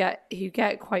yet, who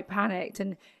get quite panicked,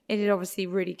 and it obviously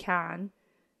really can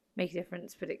make a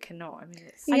difference, but it cannot. I mean,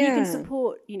 it's and you can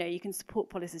support, you can support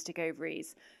polycystic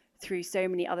ovaries through so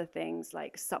many other things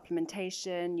like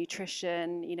supplementation,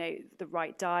 nutrition, the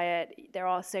right diet. There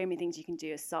are so many things you can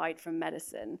do aside from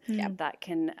medicine that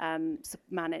can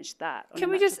manage that. Can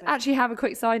we just actually have a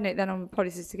quick side note then on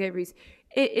polycystic ovaries?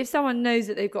 If someone knows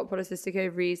that they've got polycystic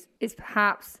ovaries, it's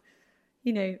perhaps,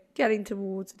 getting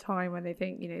towards a time when they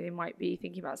think, they might be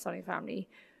thinking about starting a family.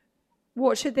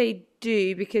 What should they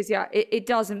do? Because, it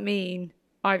doesn't mean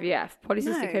IVF.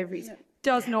 Polycystic ovaries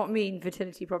does not mean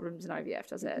fertility problems in IVF,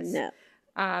 does it?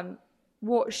 No.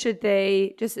 What should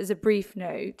they, just as a brief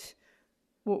note,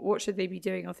 what should they be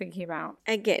doing or thinking about?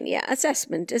 Again, initial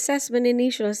assessment.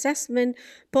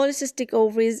 Polycystic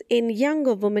ovaries in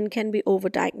younger women can be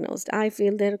overdiagnosed. I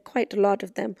feel there are quite a lot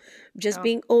of them just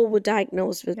being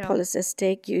overdiagnosed with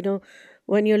polycystic,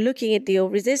 When you're looking at the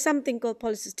ovaries, there's something called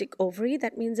polycystic ovary.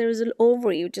 That means there is an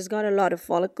ovary which has got a lot of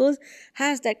follicles,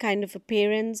 has that kind of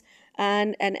appearance,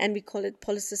 and we call it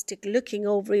polycystic looking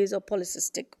ovaries or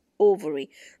polycystic ovary.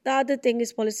 The other thing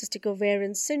is polycystic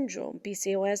ovarian syndrome,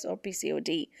 PCOS or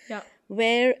PCOD,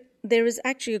 where there is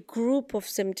actually a group of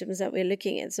symptoms that we're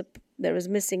looking at. So there is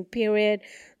missing period,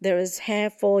 there is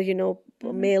hair fall,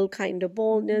 male kind of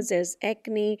baldness, there's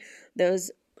acne,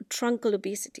 there's truncal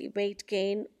obesity, weight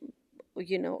gain,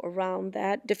 around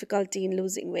that, difficulty in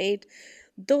losing weight.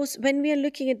 Those, when we are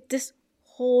looking at this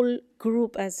whole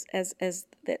group as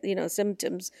the,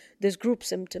 symptoms, there's group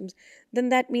symptoms, then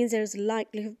that means there's a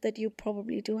likelihood that you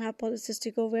probably do have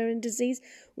polycystic ovarian disease.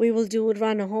 We will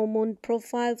run a hormone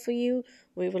profile for you.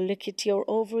 We will look at your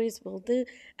ovaries,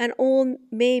 and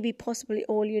maybe possibly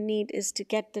all you need is to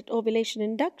get that ovulation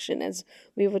induction, as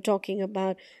we were talking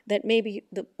about, that maybe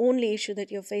the only issue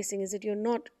that you're facing is that you're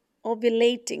not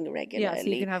ovulating regularly. Yeah, so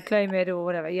you can have Clomid or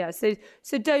whatever. Yeah, so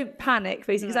don't panic,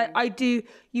 basically, because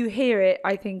you hear it,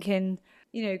 I think, in,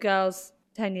 girls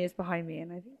 10 years behind me,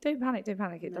 and I think, don't panic.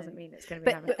 It doesn't mean it's going to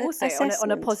be happening. But also, on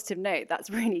a positive note,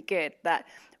 that's really good that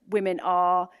women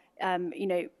are,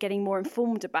 getting more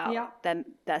informed about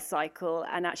their cycle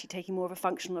and actually taking more of a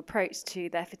functional approach to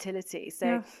their fertility.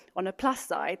 So on a plus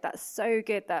side, that's so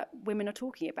good that women are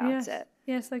talking about it.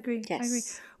 Yes, I agree. Yes. I agree.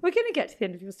 We're going to get to the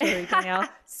end of your story, Danielle.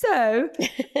 So,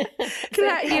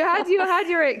 Colette, you had your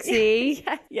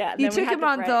ICSI. You took a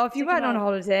month off. You went on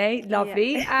holiday.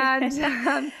 Lovely. And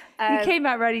you came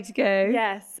out ready to go.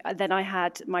 Yes. Then I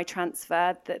had my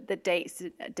transfer. The dates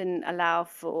didn't allow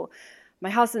for my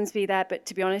husband to be there, but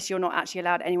to be honest, you're not actually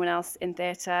allowed anyone else in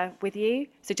theatre with you.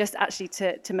 So just actually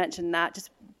to mention that, just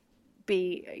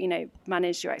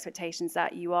manage your expectations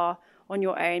that you are on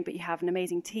your own, but you have an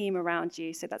amazing team around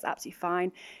you, so that's absolutely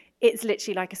fine. It's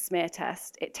literally like a smear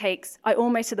test. I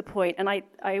almost to the point, and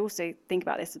I also think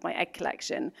about this with my egg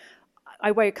collection.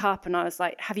 I woke up and I was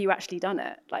like, have you actually done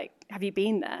it? Like, have you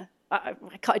been there? I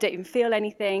don't even feel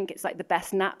anything. It's like the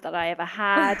best nap that I ever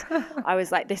had. I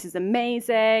was like, this is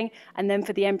amazing. And then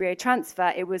for the embryo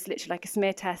transfer, it was literally like a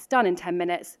smear test done in 10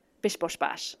 minutes. Bish, bosh,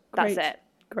 bash. That's it.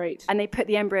 Great. And they put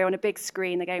the embryo on a big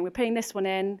screen. They're going, we're putting this one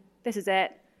in. This is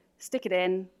it. Stick it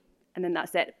in. And then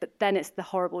that's it. But then it's the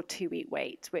horrible 2-week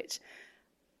wait, which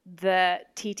the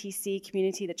TTC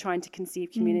community, the trying to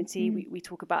conceive community, we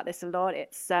talk about this a lot.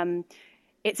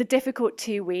 It's a difficult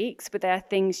 2 weeks, but there are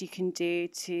things you can do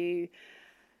to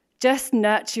just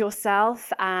nurture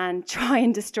yourself and try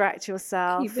and distract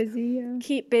yourself. Keep busy, yeah.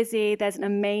 Keep busy. There's an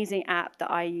amazing app that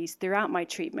I use throughout my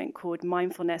treatment called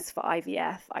Mindfulness for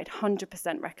IVF. I'd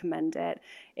 100% recommend it.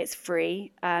 It's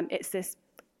free. It's this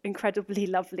incredibly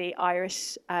lovely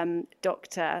Irish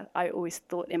doctor. I always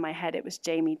thought in my head it was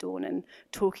Jamie Dornan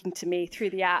talking to me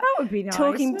through the app. That would be nice,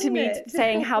 talking to me,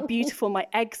 saying how beautiful my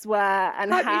eggs were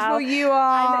and how beautiful you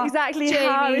are. And exactly Jamie,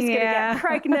 how I was going to get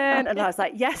pregnant. And I was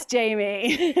like, yes,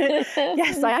 Jamie.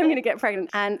 Yes, I am going to get pregnant.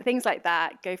 And things like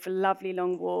that. Go for lovely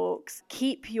long walks.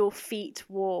 Keep your feet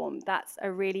warm. That's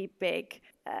a really big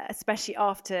especially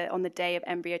on the day of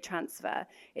embryo transfer.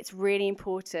 It's really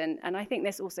important. And I think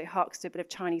this also harks to a bit of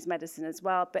Chinese medicine as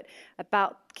well, but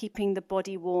about keeping the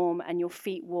body warm and your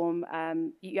feet warm,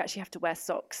 you actually have to wear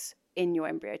socks in your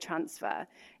embryo transfer.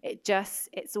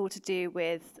 It's all to do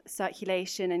with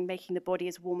circulation and making the body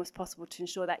as warm as possible to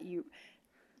ensure that you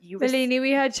Bellini,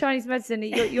 we heard Chinese medicine.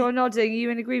 You're nodding. Are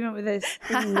you in agreement with this?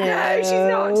 No, she's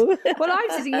not. Well, I'm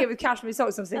sitting here with cashmere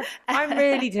socks on. I'm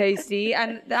really tasty,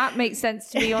 and that makes sense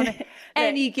to me on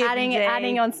any given day.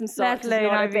 Adding on some socks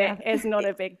is not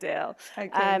a big deal. Okay.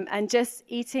 And just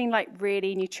eating like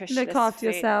really nutritious Look after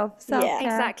food. yourself. Yeah.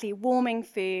 Exactly. Warming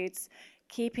foods,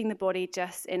 keeping the body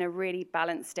just in a really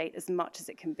balanced state as much as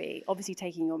it can be. Obviously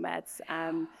taking your meds.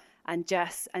 And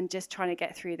just trying to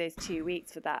get through those 2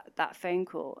 weeks for that phone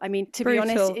call. I mean, to be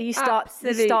honest, you start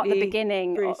the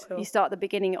beginning. You start the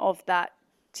beginning of that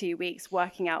 2 weeks,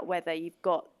 working out whether you've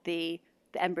got the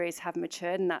embryos have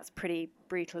matured, and that's pretty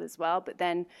brutal as well. But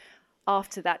then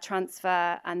after that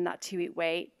transfer and that 2-week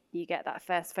wait, you get that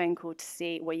first phone call to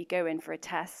see, where you go in for a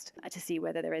test to see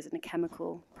whether there isn't a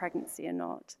chemical pregnancy or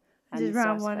not. Did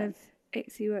round one of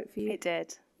ICSI work for you? It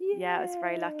did. Yeah, I was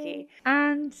very lucky.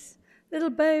 And little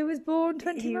Beau was born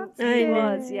 20 months ago. He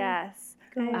was, yes.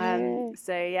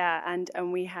 So yeah,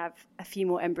 and we have a few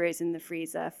more embryos in the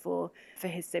freezer for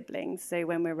his siblings. So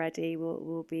when we're ready,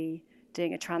 we'll be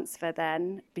doing a transfer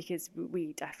then, because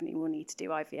we definitely will need to do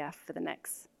IVF for the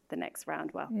next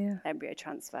round. Well, embryo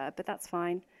transfer, but that's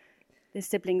fine. The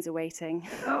siblings are waiting.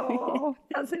 Oh,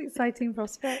 that's an exciting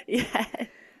prospect. Yeah.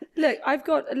 Look, I've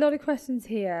got a lot of questions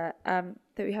here that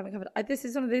we haven't covered. This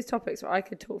is one of those topics where I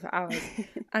could talk for hours,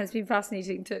 and it's been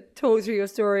fascinating to talk through your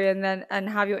story and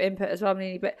have your input as well,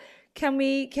 Melanie. But can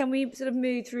we sort of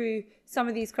move through some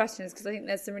of these questions, because I think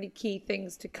there's some really key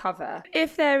things to cover.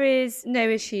 If there is no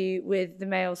issue with the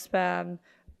male sperm,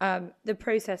 the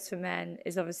process for men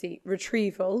is obviously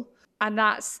retrieval. And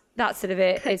that's sort of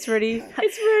it. It's really they're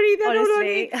Honestly, not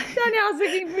only Danielle's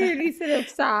looking really sort of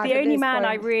sad. The only man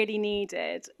I point. really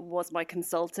needed was my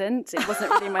consultant. It wasn't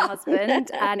really my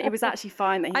husband, and it was actually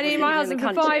fine that he I need wasn't my even in husband the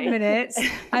for country. 5 minutes,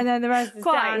 and then the rest is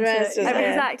Quite. down to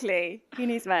Exactly. Who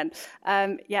needs men?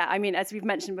 Yeah, I mean, as we've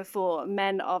mentioned before,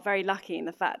 men are very lucky in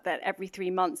the fact that every 3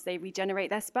 months they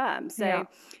regenerate their sperm. So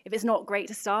if it's not great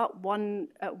to start one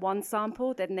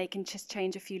sample, then they can just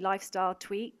change a few lifestyle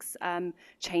tweaks,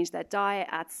 change their diet,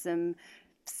 add some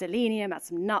selenium, add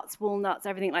some nuts, walnuts,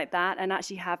 everything like that, and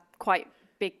actually have quite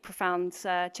big, profound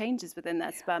changes within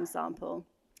their sperm sample.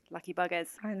 Lucky buggers.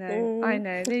 I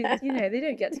know. They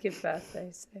don't get to give birth though.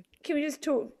 So can we just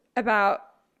talk about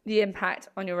the impact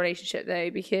on your relationship though,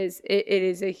 because it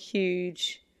is a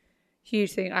huge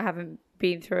thing. I haven't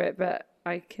been through it, but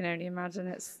I can only imagine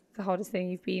it's the hardest thing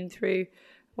you've been through,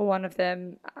 or one of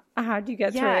them. How do you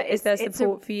get through it? Is there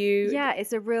support for you? Yeah,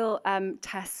 it's a real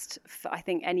test for, I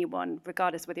think, anyone,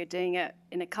 regardless whether you're doing it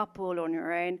in a couple or on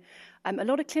your own. A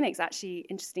lot of clinics actually,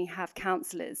 interestingly, have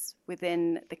counsellors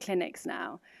within the clinics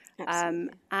now.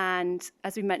 And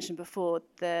as we mentioned before,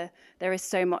 there is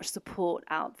so much support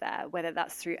out there, whether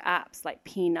that's through apps like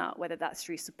Peanut, whether that's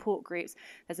through support groups.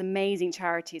 There's amazing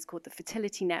charities called the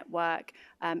Fertility Network,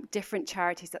 different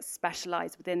charities that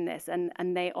specialize within this,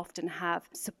 and they often have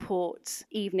support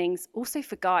evenings also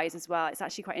for guys as well. It's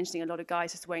actually quite interesting. A lot of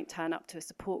guys just won't turn up to a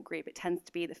support group. It tends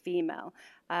to be the female,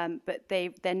 but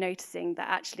they're noticing that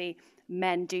actually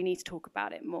men do need to talk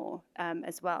about it more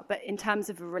as well. But in terms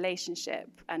of a relationship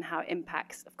and how it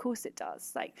impacts, of course it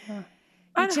does.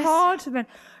 And hard for men.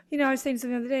 I was saying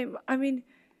something the other day. I mean,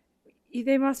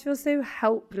 they must feel so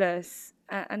helpless,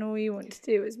 and all you want to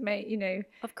do is make,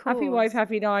 of course, happy wife,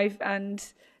 happy life, and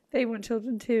they want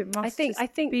children too. It must I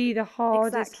think be the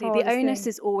hardest. Exactly. The onus thing.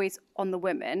 is always on the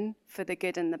women for the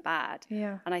good and the bad.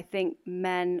 Yeah. And I think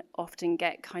men often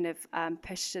get kind of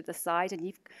pushed to the side,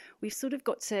 and we've sort of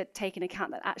got to take into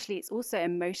account that actually it's also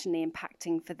emotionally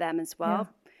impacting for them as well.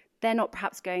 Yeah. They're not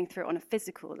perhaps going through it on a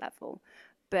physical level,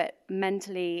 but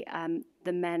mentally,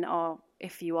 the men are,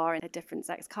 if you are in a different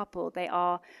sex couple, they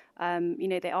are,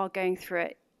 they are going through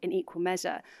it in equal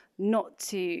measure. Not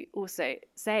to also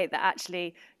say that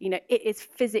actually, it is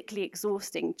physically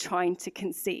exhausting trying to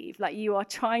conceive. Like, you are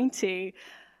trying to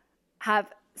have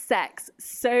sex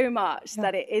so much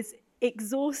that it is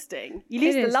exhausting. You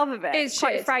lose the love of it. It's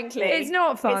quite shit. frankly. It's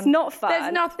not fun. It's not fun.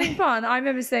 There's nothing fun. I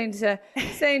remember saying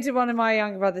to one of my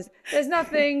younger brothers, there's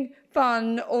nothing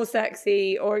fun or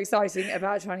sexy or exciting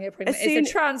about trying to get pregnant. It's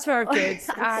a transfer of goods,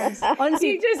 and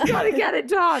honestly, you just got to get it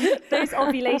done. Those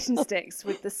ovulation sticks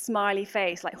with the smiley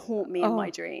face haunt me in my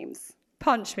dreams.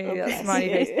 Punch me, that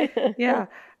smiley face. Yeah.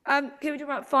 Can we talk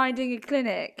about finding a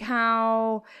clinic?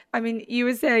 You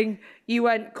were saying you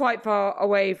went quite far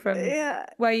away from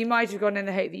where you might have gone in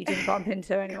the hope that you didn't bump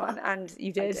into anyone, and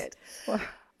you did. I did.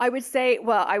 I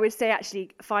would say actually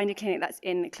find a clinic that's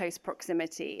in close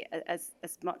proximity, as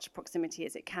much proximity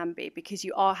as it can be, because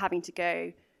you are having to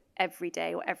go every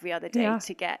day or every other day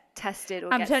to get tested or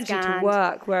get scanned. And potentially to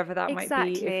work, wherever that might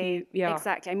be.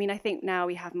 Exactly. I mean, I think now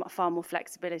we have far more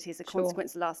flexibility as a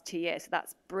consequence of the last 2 years, so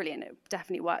that's brilliant. It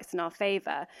definitely works in our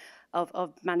favour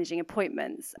of managing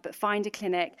appointments. But find a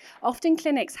clinic. Often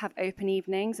clinics have open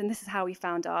evenings, and this is how we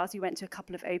found ours. We went to a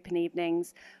couple of open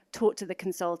evenings, talked to the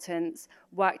consultants,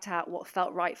 worked out what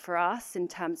felt right for us in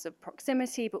terms of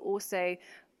proximity, but also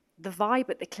the vibe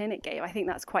at the clinic gave. I think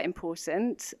that's quite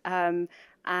important. And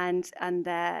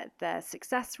their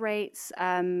success rates,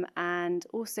 and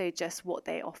also just what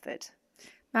they offered.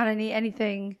 Melanie,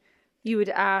 anything you would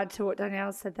add to what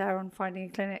Danielle said there on finding a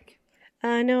clinic?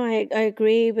 No, I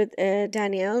agree with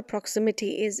Danielle.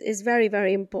 Proximity is very,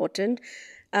 very important.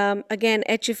 Again,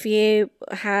 HFEA,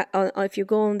 if you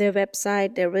go on their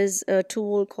website, there is a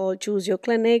tool called Choose Your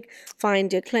Clinic,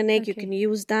 Find Your Clinic. You can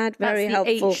use that. Very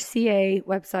helpful. That's the HCA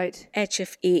website.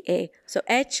 HFEA. So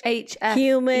HFEA.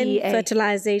 Human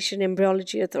Fertilization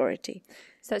Embryology Authority.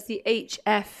 So it's the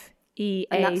HFEA.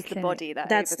 And that's the clinic. body that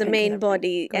That's the main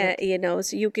body,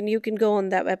 so you can go on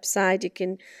that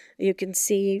website. You can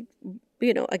see,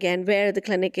 again, where the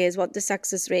clinic is, what the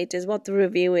success rate is, what the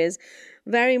review is.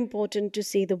 Very important to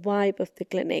see the vibe of the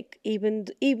clinic.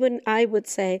 Even I would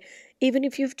say, even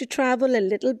if you have to travel a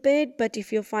little bit, but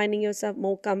if you're finding yourself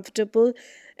more comfortable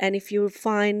and if you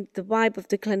find the vibe of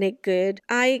the clinic good,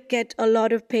 I get a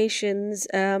lot of patients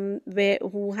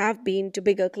who have been to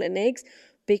bigger clinics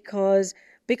because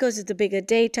of the bigger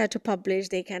data to publish,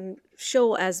 they can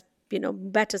show as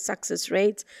better success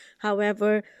rates.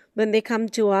 However, when they come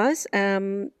to us,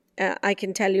 I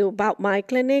can tell you about my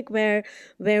clinic where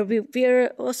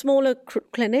we're a smaller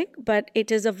clinic, but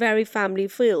it is a very family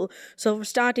feel. So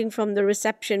starting from the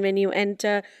reception, when you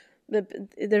enter,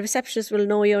 the receptionist will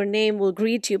know your name, will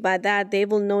greet you by that. They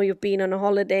will know you've been on a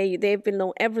holiday. They will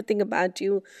know everything about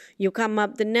you. You come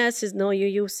up, the nurses know you.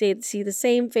 You see the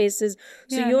same faces.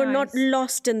 So you're not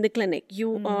lost in the clinic.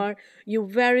 You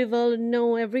very well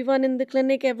know everyone in the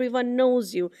clinic. Everyone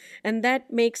knows you. And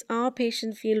that makes our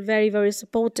patient feel very, very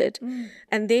supported.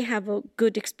 And they have a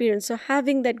good experience. So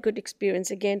having that good experience,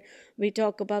 again, we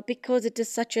talk about, because it is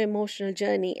such an emotional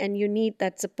journey and you need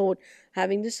that support,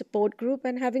 having the support group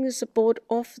and having the support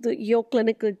of your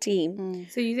clinical team.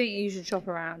 So you think you should shop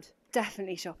around?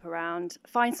 Definitely shop around.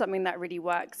 Find something that really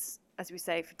works, as we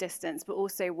say, for distance, but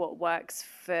also what works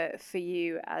for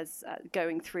you as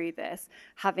going through this.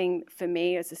 For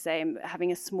me, as I say,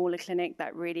 having a smaller clinic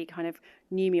that really kind of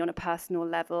knew me on a personal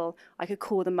level. I could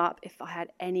call them up if I had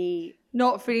any...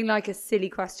 Not feeling like a silly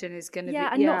question is going to be...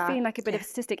 and not feeling like a bit of a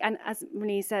statistic. And as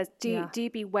Renee says, do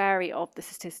be wary of the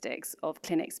statistics of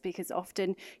clinics, because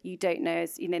often you don't know,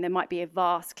 there might be a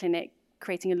vast clinic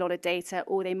creating a lot of data,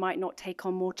 or they might not take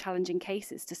on more challenging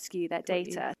cases to skew their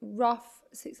data. Rough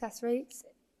success rates?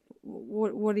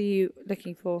 What are you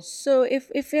looking for? So if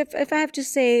I have to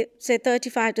say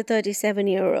 35 to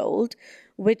 37-year-old,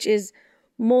 which is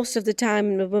most of the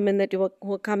time the women that who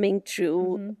are coming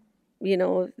through,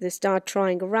 they start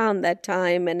trying around that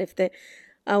time, and if they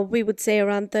we would say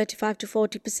around 35 to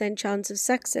 40% chance of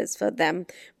success for them.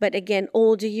 But again,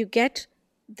 older you get,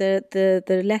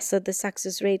 the lesser the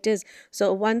success rate is.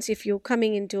 So once, if you're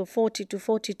coming into a 40 to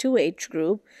 42 age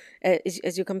group,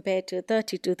 as you compare to a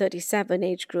 30 to 37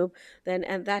 age group, then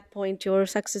at that point your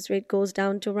success rate goes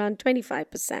down to around 25%.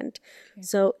 Okay.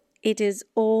 So it is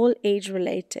all age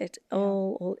related,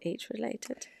 all age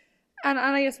related. And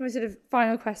I guess my sort of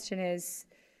final question is,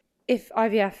 if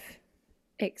IVF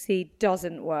ICSI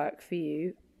doesn't work for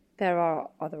you, there are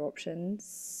other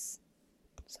options: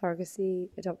 surrogacy,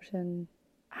 adoption.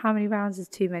 How many rounds is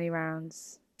too many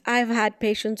rounds? I've had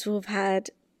patients who have had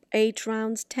 8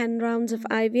 rounds, 10 rounds of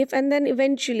IVF, and then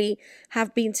eventually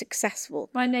have been successful.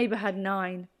 My neighbour had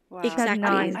 9. Wow. Exactly. She had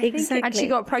 9. Exactly. And she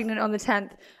got pregnant on the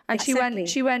 10th. And she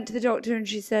went to the doctor and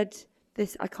she said,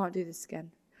 I can't do this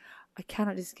again. I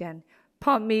cannot do this again.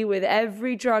 Pump me with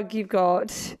every drug you've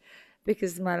got,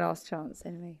 because it's my last chance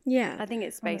anyway. Yeah. I think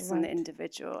it's based on the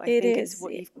individual. I think it's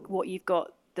what you've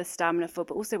got the stamina for,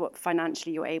 but also what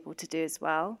financially you're able to do as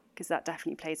well, because that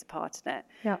definitely plays a part in it.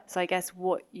 Yeah. So I guess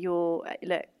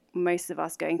most of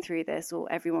us going through this,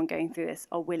 or everyone going through this,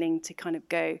 are willing to kind of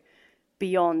go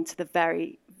beyond the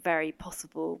very, very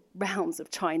possible rounds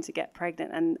of trying to get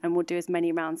pregnant, and we'll do as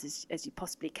many rounds as you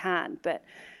possibly can. But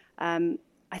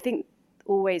I think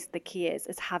always the key is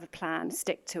have a plan,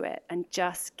 stick to it, and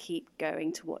just keep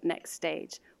going to what next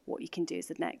stage, what you can do is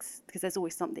the next, because there's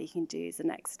always something you can do as the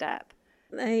next step.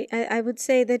 I would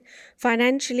say that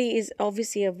financially is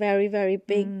obviously a very, very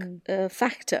big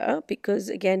factor, because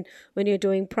again, when you're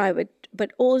doing private,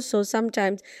 but also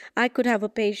sometimes I could have a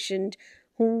patient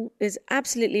who is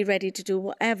absolutely ready to do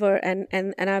whatever, and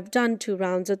I've done 2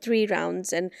 rounds or 3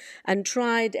 rounds and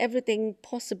tried everything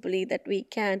possibly that we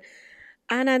can,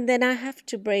 and then I have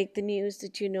to break the news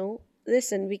that,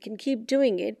 listen, we can keep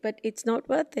doing it, but it's not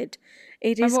worth it.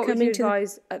 It is coming coming to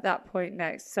advise at that point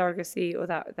next? Surrogacy or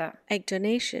that? Egg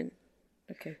donation.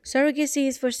 Okay. Surrogacy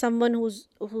is for someone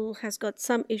who has got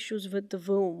some issues with the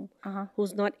womb,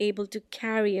 who's not able to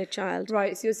carry a child.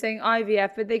 Right, so you're saying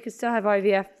IVF, but they could still have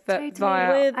IVF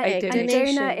via With egg egg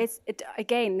donation.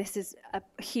 Again, this is a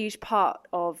huge part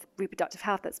of reproductive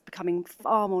health that's becoming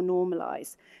far more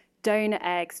normalised. donor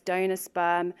eggs, donor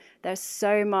sperm. There's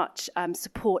so much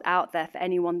support out there for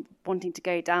anyone wanting to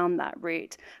go down that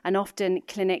route. And often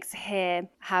clinics here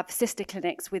have sister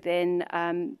clinics within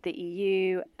the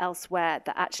EU, elsewhere,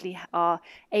 that actually are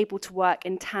able to work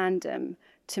in tandem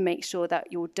to make sure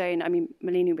that your donor, I mean,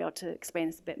 Malini will be able to explain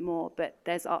this a bit more, but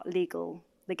there's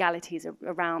legalities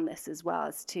around this as well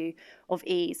as to of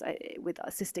ease with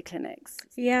our sister clinics.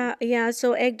 Yeah.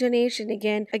 So egg donation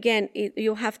again, we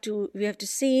have to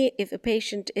see if a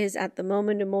patient is at the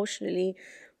moment emotionally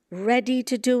ready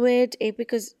to do it,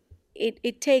 because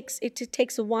it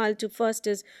takes a while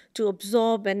to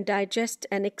absorb and digest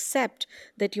and accept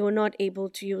that you're not able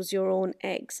to use your own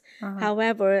eggs.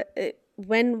 However,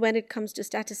 when it comes to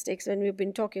statistics, when we've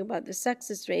been talking about the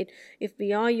success rate, if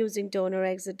we are using donor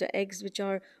eggs, the eggs which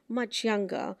are much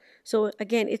younger, so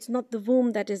again, it's not the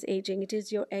womb that is aging, it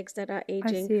is your eggs that are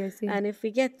aging. I see. And if we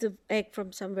get the egg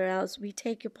from somewhere else, we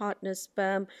take your partner's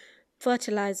sperm,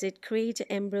 fertilize it, create an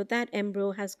embryo. That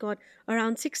embryo has got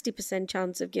around 60%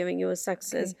 chance of giving you a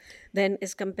success, then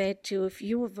as compared to if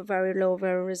you have a very low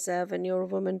viral reserve and you're a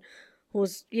woman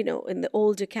who's, in the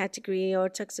older category, your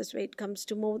success rate comes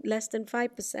to less than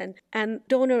 5%. And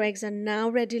donor eggs are now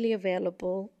readily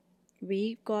available.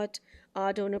 We've got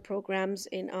our donor programs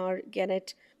in our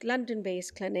Genet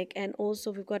London-based clinic, and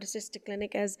also we've got a sister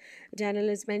clinic, as Daniel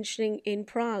is mentioning, in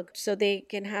Prague. So they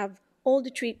can have all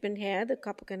the treatment here, the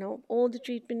couple can have all the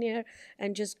treatment here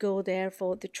and just go there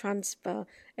for the transfer.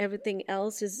 Everything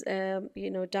else is,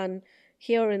 done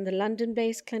here in the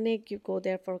London-based clinic. You go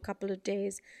there for a couple of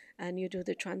days and you do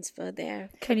the transfer there.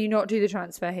 Can you not do the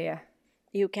transfer here?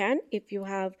 You can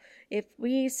so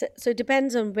it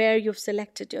depends on where you've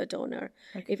selected your donor.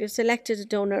 If you've selected a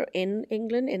donor in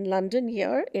England, in London,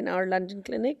 here in our London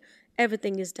clinic,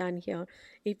 everything is done here.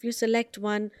 If you select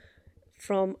one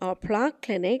from our Prague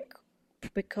clinic,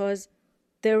 because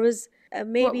there is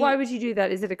maybe... Why would you do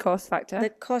that? Is it a cost factor? The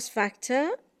cost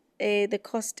factor... the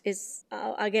cost is,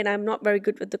 again, I'm not very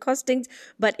good with the costings,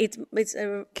 but it's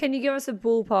Can you give us a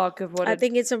ballpark of what I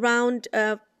think it's around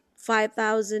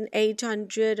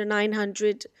 5,800 or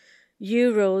 900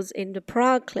 euros in the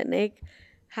Prague clinic.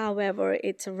 However,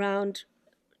 it's around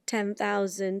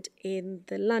 10,000 in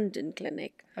the London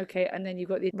clinic. Okay, and then you've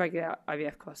got the regular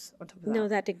IVF costs on top of that. No,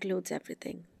 that includes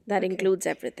everything. Includes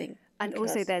everything. And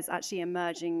also there's actually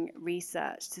emerging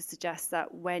research to suggest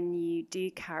that when you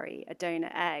do carry a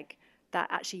donor egg, that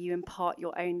actually you impart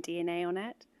your own DNA on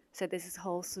it. So there's this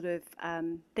whole sort of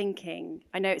thinking,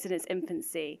 I know it's in its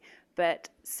infancy, but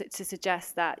to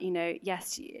suggest that,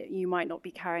 yes, you might not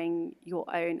be carrying your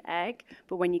own egg,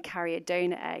 but when you carry a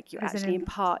donor egg, you actually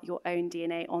impart your own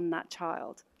DNA on that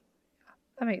child.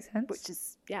 That makes sense. Which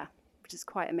is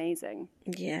quite amazing.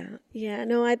 Yeah.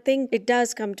 No, I think it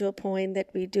does come to a point that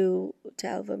we do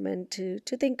tell women to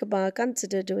think about,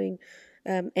 consider doing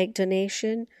egg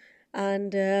donation,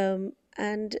 and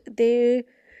they,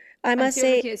 I must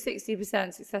say, looking at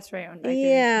 60% success rate on egg donation.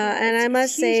 Yeah, and I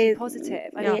must say,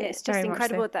 positive. I mean, it's just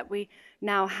incredible that we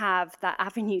now have that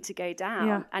avenue to go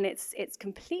down, and it's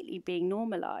completely being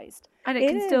normalised. And it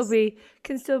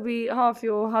can still be half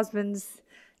your husband's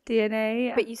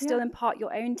DNA, but you still impart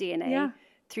your own DNA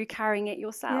through carrying it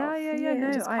yourself.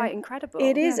 Which is quite incredible.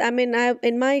 It is. I mean,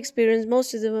 in my experience,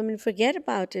 most of the women forget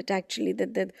about it. Actually,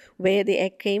 that where the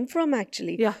egg came from.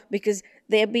 Actually, because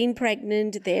they've been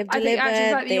pregnant, they've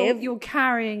delivered. You're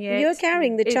carrying it. You're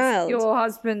carrying the child. Your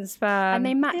husband's sperm, and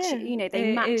they match.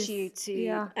 They match you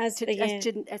to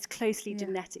as closely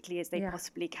genetically as they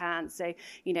possibly can. So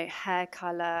hair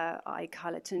color, eye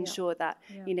color, to ensure that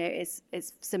is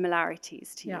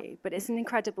similarities to you. But it's an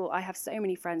incredible. I have so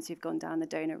many friends who've gone down the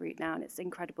donor route now, and it's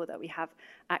incredible that we have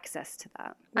access to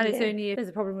that. And it's only if there's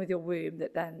a problem with your womb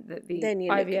that the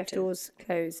IVF doors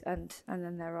close, and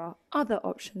then there are other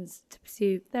options to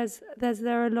pursue.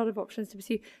 There are a lot of options to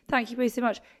pursue. Thank you both so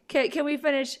much. Can we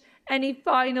finish any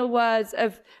final words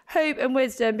of hope and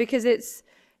wisdom, because it's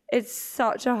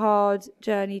such a hard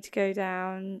journey to go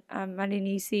down, and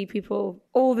you see people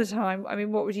all the time. I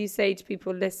mean, what would you say to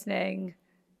people listening?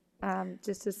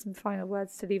 Just as some final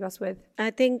words to leave us with. I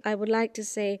think I would like to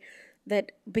say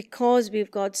that because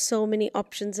we've got so many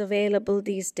options available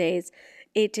these days,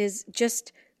 it is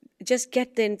just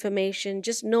get the information,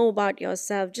 just know about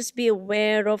yourself, just be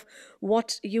aware of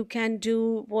what you can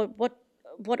do,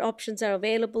 what options are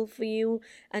available for you,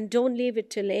 and don't leave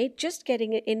it too late. Just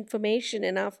getting information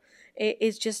enough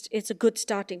it's a good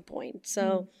starting point.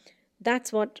 So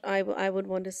that's what I would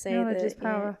want to say. Knowledge is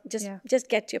power. Just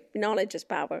get your knowledge is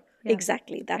power. Yeah.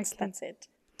 Exactly. That's it.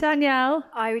 Danielle?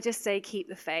 I would just say keep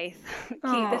the faith.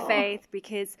 Keep the faith,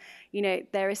 because, you know,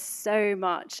 there is so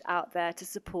much out there to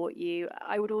support you.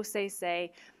 I would also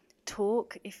say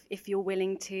talk if you're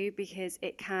willing to, because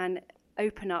it can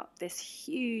open up this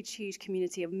huge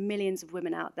community of millions of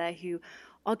women out there who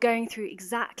are going through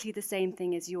exactly the same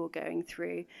thing as you're going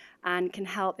through, and can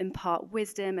help impart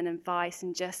wisdom and advice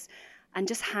and just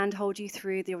handhold you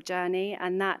through your journey.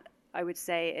 And that, I would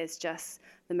say, is just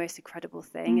the most incredible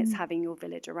thing. It's having your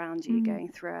village around you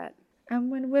going through it. And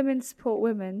when women support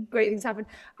women, great things happen.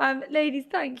 Ladies,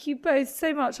 thank you both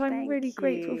so much. I'm really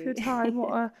grateful for your time.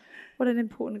 What an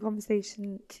important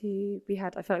conversation to be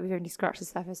had. I feel like we've only scratched the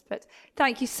surface, but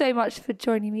thank you so much for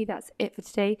joining me. That's it for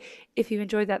today. If you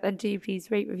enjoyed that, then do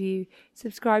please rate, review,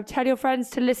 subscribe, tell your friends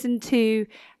to listen to,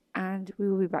 and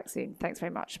we will be back soon. Thanks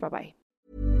very much. Bye-bye.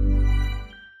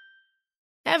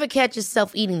 Ever catch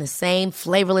yourself eating the same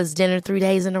flavorless dinner 3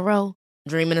 days in a row?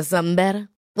 Dreaming of something better?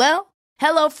 Well,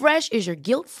 HelloFresh is your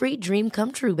guilt-free dream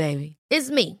come true, baby. It's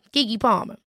me, Keke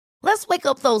Palmer. Let's wake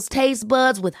up those taste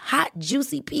buds with hot,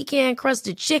 juicy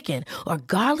pecan-crusted chicken or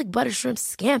garlic butter shrimp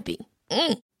scampi.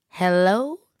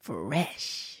 Hello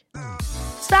Fresh.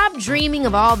 Stop dreaming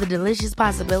of all the delicious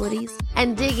possibilities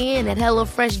and dig in at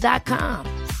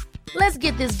HelloFresh.com. Let's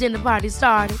get this dinner party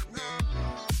started.